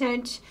straight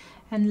edge,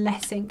 and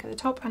less ink at the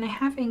top. And I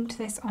have inked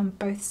this on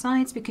both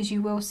sides because you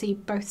will see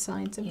both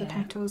sides of the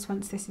petals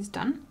once this is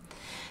done.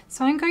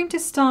 So I'm going to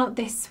start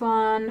this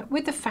one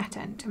with the fat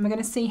end, and we're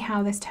going to see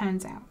how this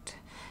turns out.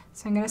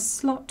 So I'm going to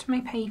slot my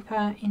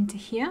paper into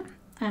here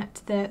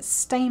at the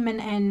stamen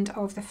end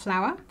of the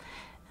flower,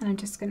 and I'm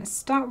just going to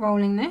start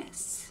rolling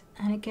this.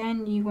 And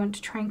again, you want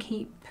to try and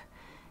keep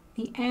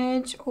the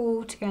edge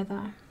all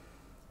together.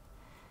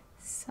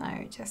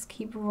 So just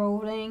keep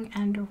rolling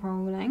and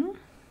rolling.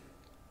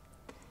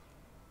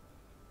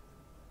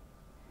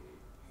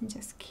 And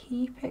just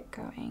keep it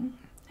going.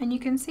 And you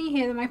can see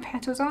here that my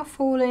petals are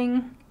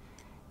falling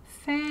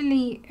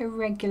fairly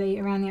irregularly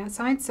around the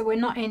outside, so we're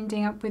not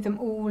ending up with them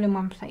all in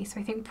one place. So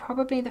I think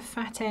probably the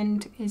fat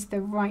end is the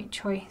right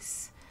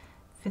choice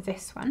for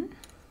this one.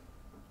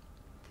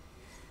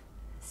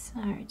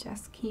 So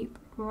just keep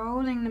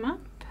rolling them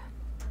up.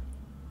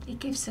 It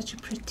gives such a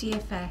pretty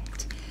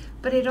effect,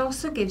 but it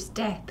also gives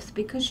depth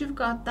because you've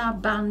got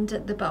that band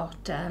at the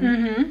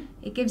bottom.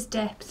 It gives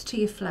depth to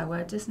your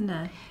flower, doesn't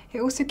it? It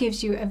also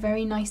gives you a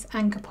very nice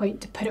anchor point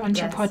to put it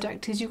onto your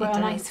project, because you've got a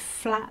nice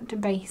flat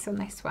base on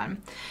this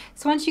one.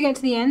 So once you get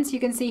to the ends, you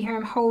can see here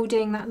I'm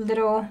holding that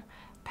little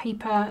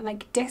paper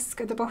like disc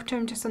at the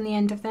bottom, just on the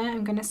end of there.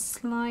 I'm going to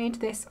slide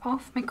this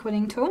off my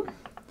quilling tool.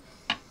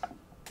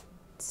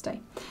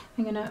 Stay.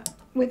 I'm going to,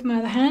 with my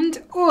other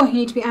hand, oh, you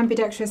need to be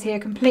ambidextrous here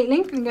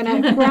completely. I'm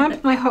going to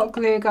grab my hot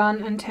glue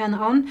gun and turn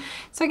it on.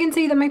 So I can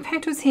see that my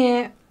petals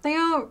here, they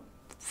are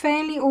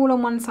fairly all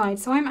on one side.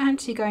 So I'm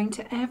actually going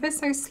to ever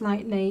so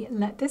slightly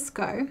let this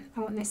go. I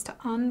want this to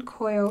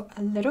uncoil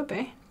a little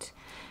bit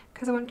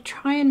because I want to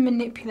try and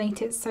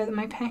manipulate it so that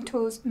my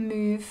petals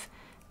move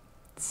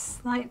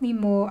slightly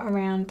more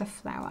around the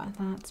flower.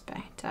 That's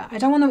better. I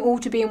don't want them all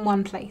to be in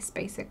one place,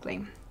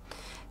 basically.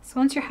 So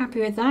once you're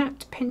happy with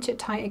that, pinch it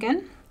tight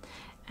again.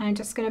 And I'm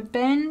just going to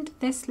bend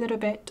this little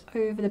bit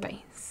over the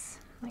base,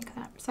 like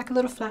that. It's like a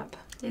little flap.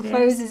 It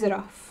closes it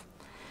off.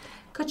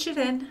 Cut it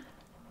in.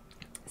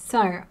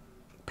 So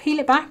peel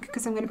it back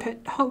because I'm going to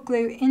put hot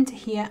glue into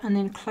here and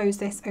then close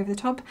this over the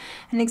top.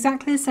 And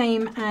exactly the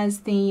same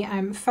as the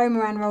foam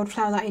around rolled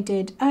flower that I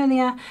did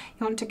earlier,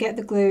 you want to get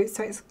the glue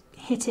so it's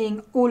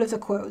hitting all of the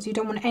coils. You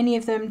don't want any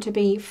of them to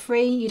be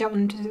free. You don't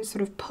want them to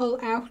sort of pull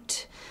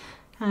out.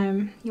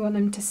 You want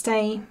them to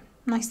stay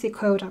nicely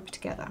coiled up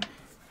together.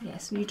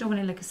 Yes, you don't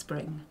want it like a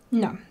spring.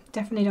 No,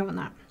 definitely don't want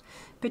that.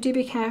 But do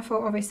be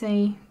careful,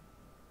 obviously,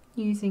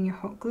 using your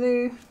hot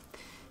glue. You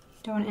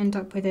don't want to end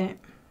up with it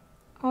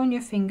on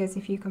your fingers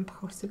if you can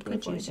possibly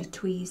avoid it. Use your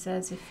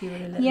tweezers if you're a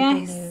little bit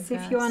nervous. Yes,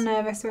 if you are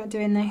nervous about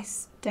doing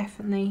this,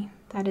 definitely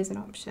that is an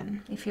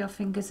option. If your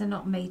fingers are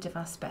not made of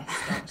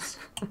asbestos.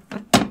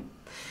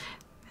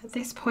 At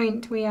this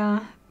point, we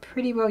are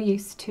pretty well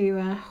used to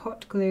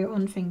hot glue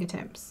on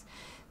fingertips.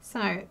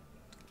 So,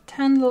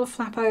 turn the little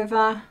flap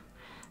over,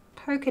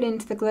 poke it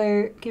into the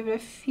glue, give it a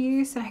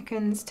few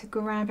seconds to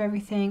grab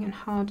everything and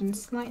harden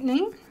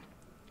slightly.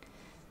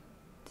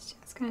 It's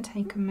just going to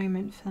take a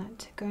moment for that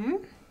to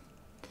go.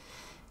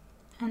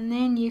 And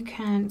then you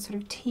can sort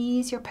of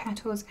tease your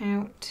petals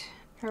out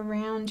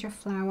around your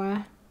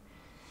flower.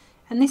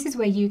 And this is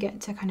where you get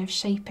to kind of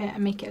shape it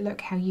and make it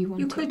look how you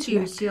want it to look. You could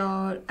use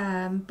your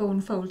bone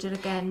folder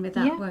again with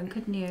that one,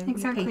 couldn't you?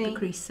 Exactly. Your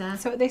paper creaser.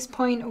 So at this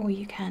point, or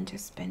you can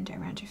just bend it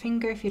around your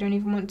finger if you don't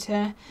even want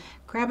to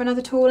grab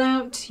another tool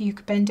out. You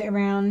could bend it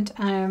around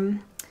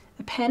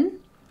a pen.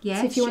 Yes,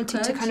 so if you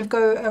wanted to kind of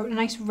go a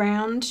nice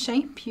round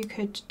shape, you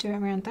could do it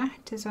around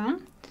that as well.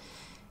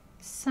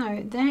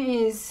 So there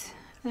is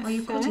the Or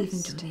you first. could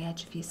even do the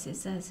edge of your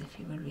scissors if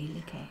you were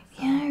really careful.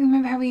 Yeah,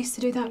 remember how we used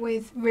to do that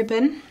with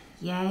ribbon?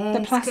 Yes,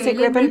 the plastic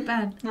ribbon.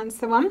 That's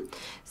the one.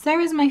 So there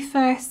is my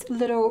first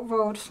little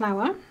rolled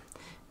flower.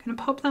 I'm going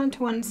to pop that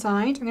to one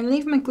side. I'm going to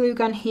leave my glue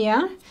gun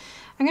here.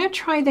 I'm going to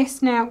try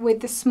this now with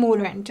the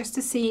smaller end just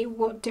to see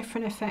what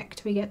different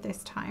effect we get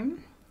this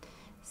time.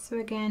 So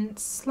again,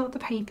 slot the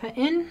paper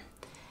in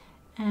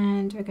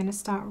and we're going to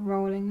start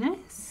rolling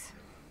this.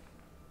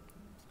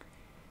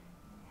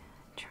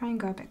 Try and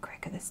go a bit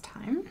quicker this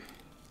time.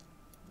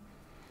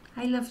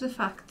 I love the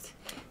fact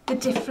the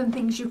different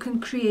things you can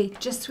create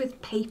just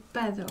with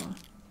paper though.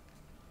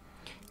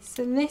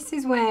 So this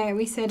is where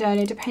we said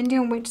earlier, depending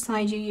on which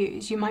side you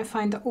use, you might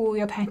find that all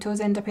your petals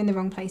end up in the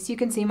wrong place. You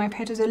can see my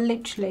petals are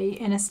literally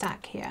in a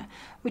stack here,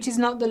 which is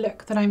not the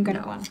look that I'm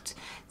going to want.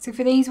 So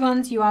for these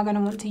ones, you are going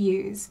to want to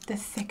use the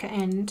thicker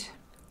end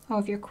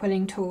of your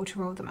quilling tool to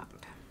roll them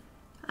up.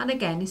 And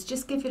again, it's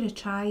just give it a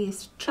try.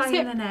 It's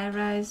trial and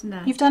error, isn't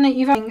it? You've done it,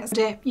 you've done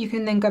it, you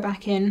can then go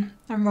back in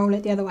and roll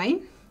it the other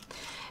way.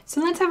 So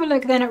let's have a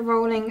look then at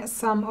rolling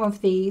some of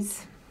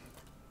these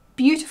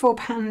beautiful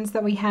patterns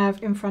that we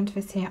have in front of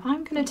us here.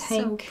 I'm going to take,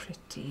 so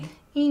pretty.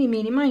 Eeny,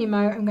 meeny, miny,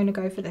 mo, I'm going to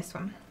go for this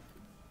one.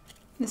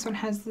 This one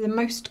has the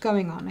most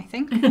going on, I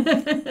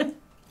think.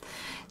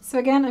 So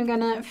again, I'm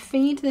going to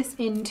feed this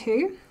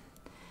into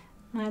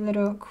my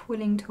little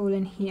quilling tool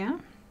in here.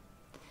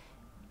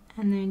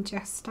 And then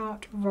just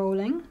start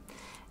rolling.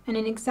 And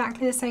in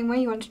exactly the same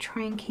way, you want to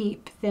try and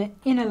keep the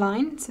inner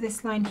line, so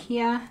this line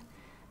here,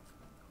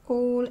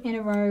 all in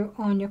a row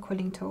on your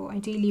quilling tool.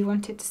 Ideally you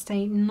want it to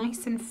stay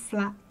nice and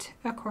flat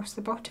across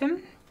the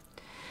bottom.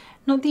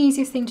 Not the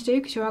easiest thing to do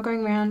because you are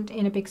going around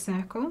in a big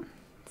circle,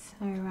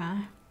 so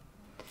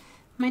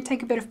might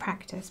take a bit of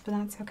practice, but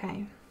that's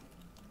okay.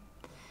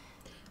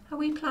 Are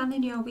we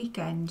planning your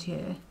weekend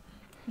here?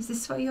 Is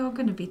this what you're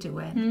going to be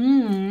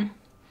doing?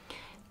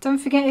 Don't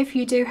forget, if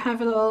you do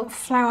have a little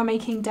flower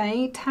making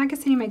day, tag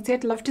us in your mix.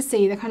 I'd love to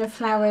see the kind of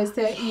flowers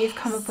that you've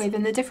come up with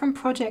and the different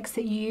projects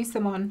that you use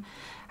them on.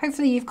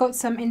 Hopefully you've got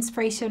some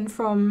inspiration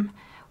from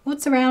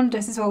what's around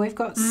us as well. We've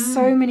got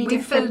so many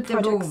different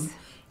projects.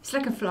 It's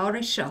like a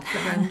florist shop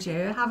around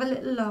here. Have a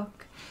little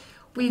look.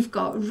 We've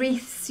got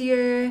wreaths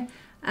here.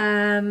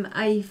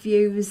 I've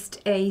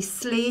used a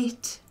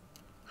slate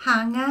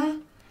hanger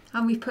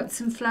and we put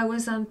some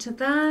flowers onto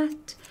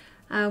that.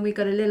 We've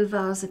got a little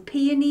vase of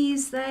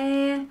peonies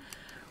there.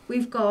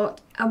 We've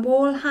got a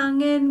wall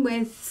hanging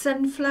with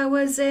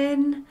sunflowers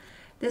in.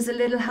 There's a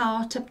little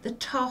heart up the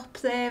top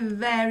there,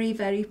 very,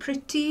 very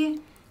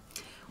pretty.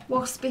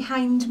 What's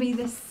behind me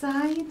this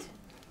side?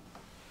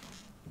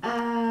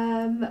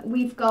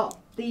 We've got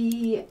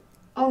the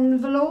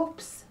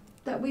envelopes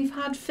that we've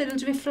had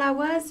filled with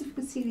flowers. If you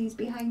can see these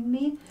behind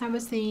me. That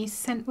was the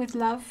Sent with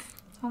Love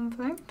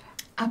envelope.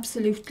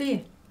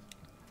 Absolutely.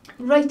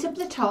 Right up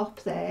the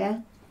top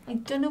there, I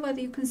don't know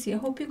whether you can see, I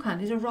hope you can,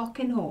 is a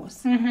rocking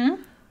horse. And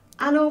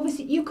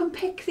obviously you can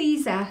pick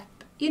these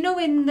up, you know,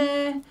 in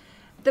the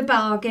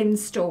bargain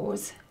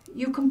stores.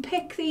 You can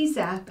pick these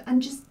up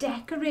and just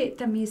decorate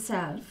them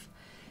yourself.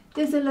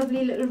 There's a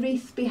lovely little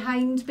wreath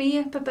behind me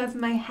up above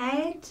my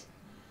head.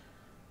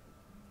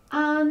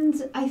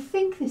 And I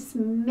think this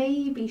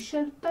may be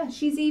Shilpa.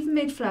 She's even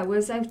made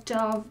flowers out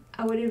of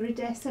our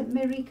iridescent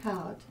mirror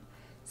card.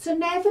 So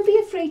never be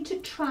afraid to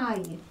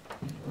try.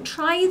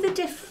 Try the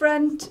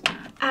different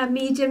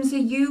mediums that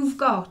you've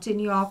got in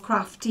your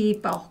crafty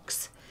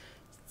box.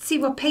 See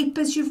what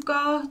papers you've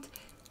got.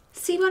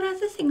 See what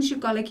other things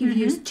you've got. Like you've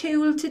used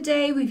tulle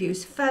today, we've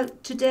used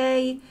felt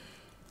today.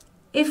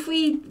 If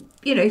we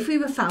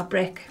were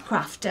fabric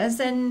crafters,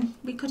 then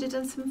we could have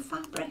done some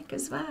fabric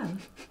as well.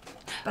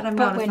 But I'm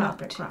not a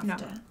fabric crafter. No.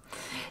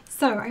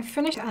 So I've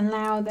finished, and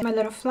now my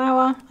little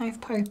flower I've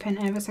opened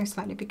ever so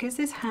slightly because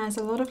this has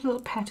a lot of little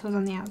petals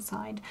on the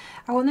outside.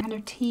 I want them to kind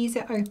of tease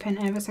it open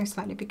ever so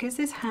slightly because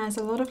this has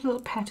a lot of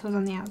little petals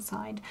on the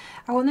outside.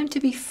 I want them to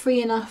be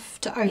free enough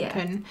to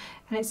open,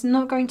 and it's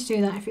not going to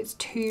do that if it's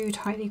too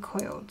tightly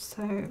coiled.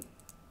 So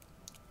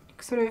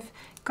sort of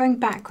going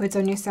backwards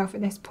on yourself at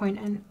this point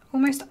and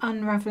almost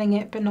unraveling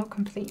it, but not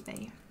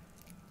completely.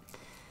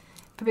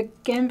 But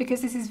again,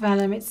 because this is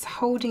vellum, it's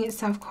holding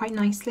itself quite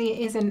nicely.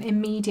 It isn't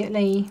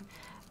immediately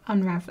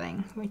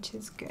unraveling, which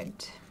is good.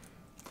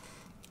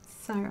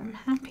 So I'm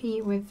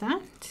happy with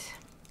that.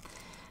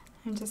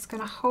 I'm just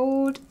going to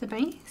hold the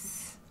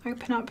base,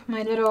 open up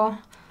my little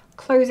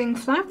closing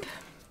flap,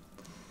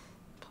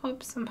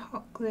 pop some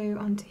hot glue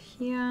onto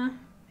here.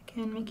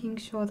 Again, making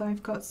sure that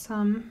I've got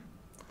some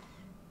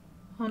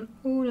on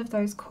all of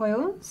those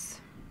coils.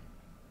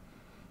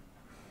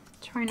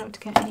 Try not to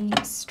get any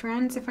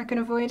strands if I can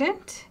avoid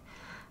it.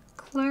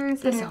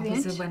 Close it over the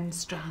edge. There's always one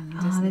strand,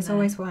 there's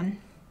always one.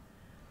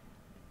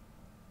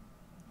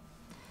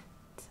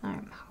 So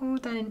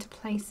hold that into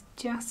place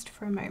just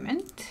for a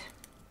moment.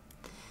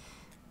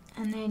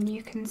 And then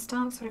you can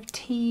start sort of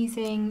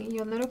teasing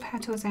your little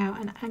petals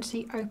out and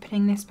actually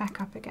opening this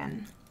back up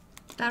again.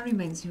 That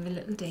reminds me of a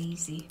little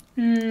daisy.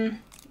 It's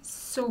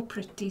so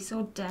pretty,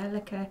 so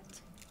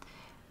delicate.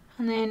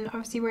 And then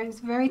obviously where it's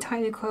very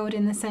tightly coiled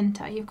in the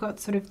centre, you've got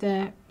sort of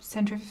the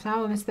centre of the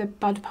flower, almost the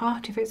bud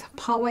part if it's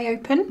part way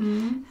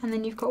open. And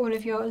then you've got all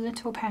of your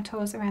little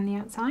petals around the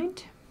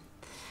outside.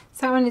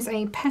 So that one is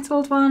a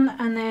petaled one,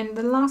 and then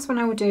the last one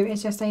I will do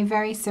is just a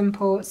very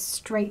simple,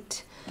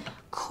 straight,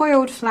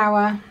 coiled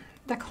flower,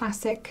 the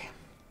classic.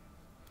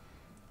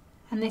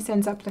 And this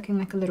ends up looking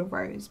like a little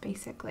rose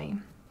basically.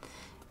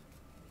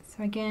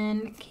 So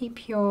again,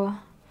 keep your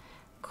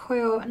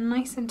coil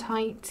nice and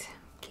tight.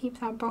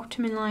 Keep that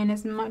bottom in line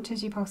as much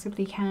as you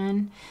possibly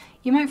can.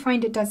 You might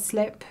find it does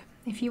slip.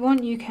 If you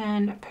want, you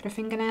can put a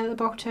fingernail at the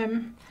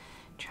bottom,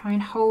 try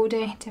and hold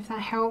it if that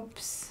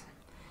helps,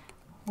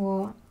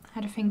 or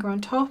add a finger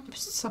on top,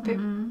 stop it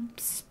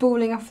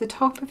spooling off the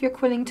top of your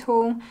quilling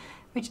tool,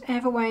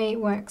 whichever way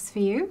works for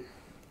you.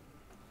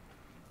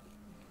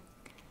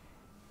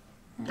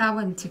 That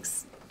one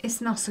takes,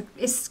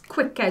 it's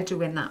quicker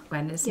doing that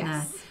one, isn't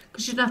it?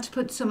 Because you don't have to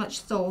put so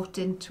much thought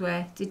into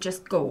it, it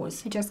just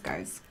goes. It just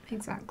goes,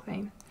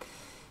 exactly.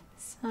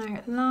 So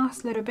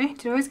last little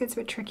bit, it always gets a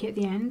bit tricky at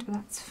the end, but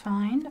that's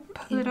fine.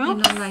 Pull it off. You're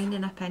not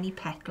lining up any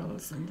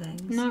petals and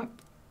things. No,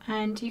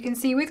 and you can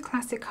see with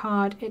classic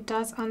card, it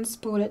does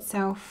unspool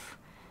itself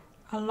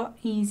a lot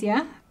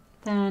easier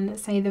than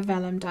say the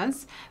vellum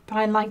does, but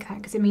I like that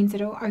because it means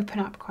it'll open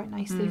up quite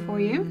nicely for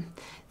you.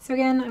 So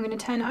again, I'm going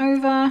to turn it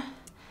over,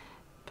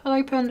 pull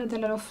open the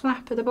little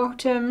flap at the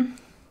bottom.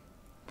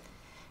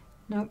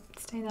 Nope,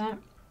 stay there.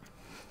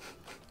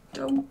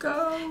 Don't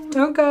go.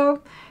 Don't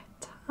go.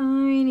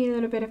 Tiny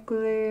little bit of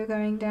glue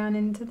going down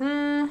into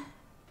there.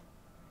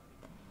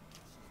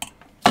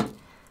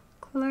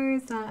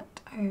 Close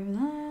that over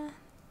there.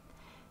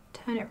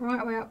 Turn it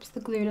right way up so the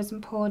glue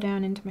doesn't pour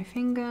down into my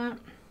finger.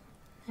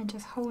 And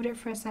just hold it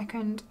for a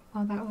second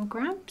while that all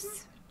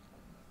grabs.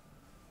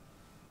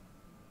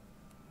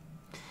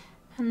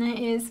 And there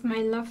is my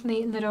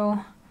lovely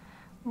little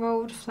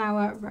rolled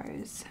flower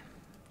rose.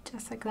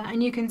 Just like that.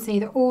 And you can see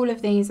that all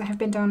of these have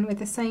been done with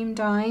the same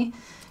dye.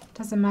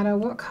 Doesn't matter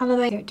what colour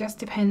they are, it just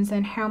depends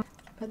on how,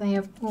 but they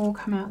have all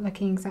come out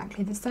looking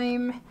exactly the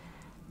same.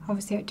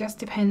 Obviously it just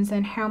depends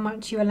on how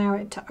much you allow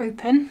it to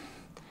open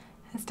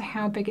as to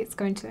how big it's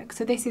going to look.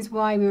 So this is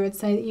why we would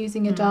say that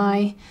using a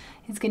dye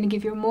is going to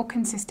give you a more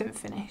consistent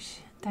finish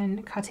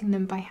than cutting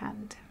them by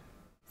hand.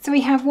 So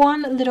we have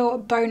one little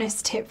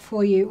bonus tip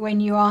for you when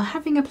you are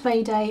having a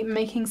play day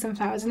making some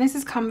flowers, and this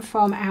has come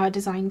from our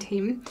design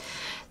team.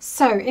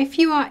 So if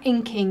you are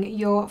inking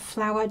your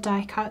flower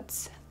die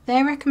cuts,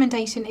 their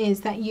recommendation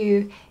is that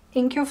you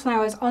ink your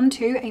flowers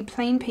onto a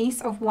plain piece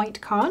of white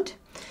card.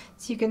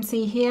 So you can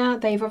see here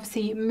they've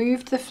obviously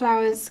moved the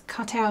flowers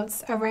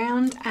cutouts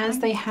around as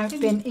they have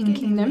been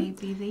inking them.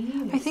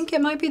 I think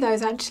it might be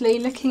those actually,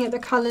 looking at the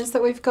colours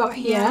that we've got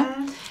here.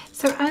 Yeah.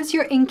 So as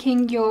you're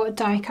inking your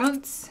die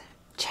cuts,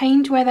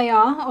 change where they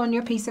are on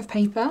your piece of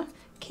paper,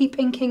 keep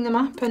inking them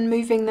up and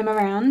moving them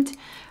around.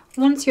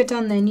 Once you're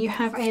done then, you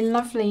have a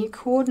lovely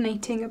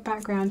coordinating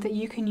background that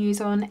you can use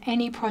on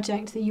any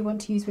project that you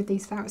want to use with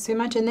these flowers. So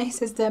imagine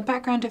this is the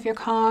background of your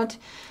card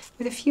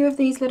with a few of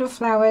these little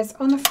flowers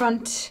on the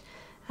front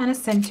and a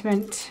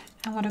sentiment,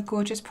 and what a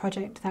gorgeous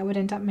project that would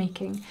end up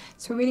making.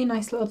 So a really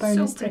nice little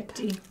bonus tip.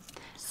 So pretty.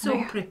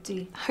 So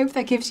pretty. I hope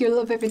that gives you a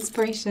little bit of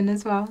inspiration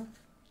as well.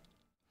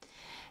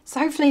 So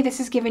hopefully this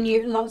has given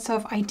you lots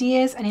of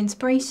ideas and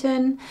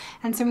inspiration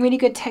and some really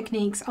good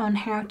techniques on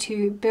how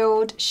to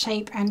build,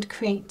 shape and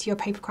create your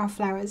papercraft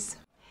flowers.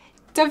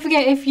 Don't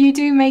forget, if you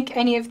do make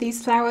any of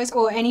these flowers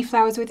or any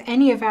flowers with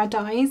any of our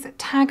dies,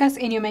 tag us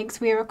in your makes.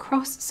 We are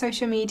across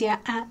social media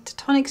at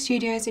Tonic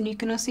Studios, and you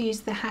can also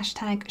use the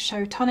hashtag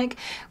 #ShowTonic.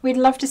 We'd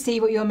love to see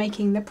what you're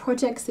making, the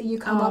projects that you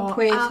come up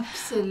with,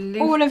 absolutely.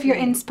 All of your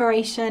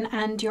inspiration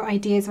and your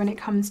ideas when it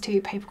comes to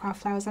papercraft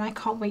flowers, and I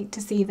can't wait to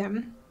see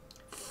them.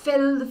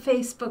 Fill the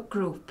Facebook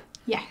group.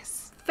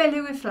 Yes. Fill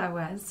it with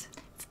flowers.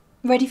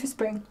 Ready for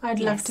spring. I'd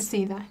love to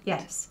see that.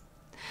 Yes.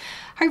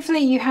 Hopefully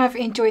you have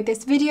enjoyed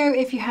this video.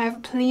 If you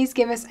have, please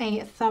give us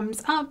a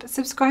thumbs up.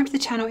 Subscribe to the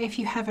channel if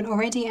you haven't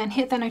already and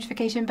hit that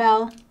notification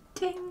bell.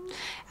 Ting.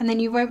 And then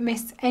you won't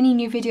miss any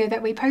new video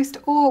that we post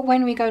or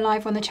when we go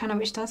live on the channel,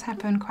 which does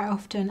happen quite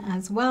often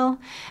as well.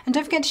 And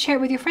don't forget to share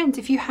it with your friends.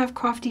 If you have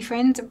crafty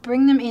friends,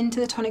 bring them into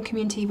the Tonic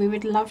community. We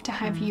would love to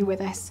have you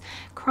with us,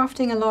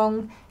 crafting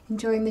along,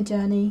 enjoying the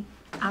journey.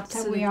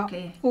 Absolutely. That we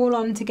are all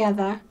on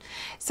together.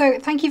 So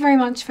thank you very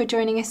much for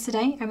joining us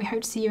today, and we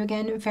hope to see you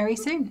again very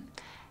soon.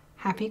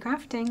 Happy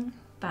crafting.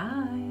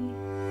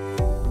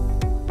 Bye.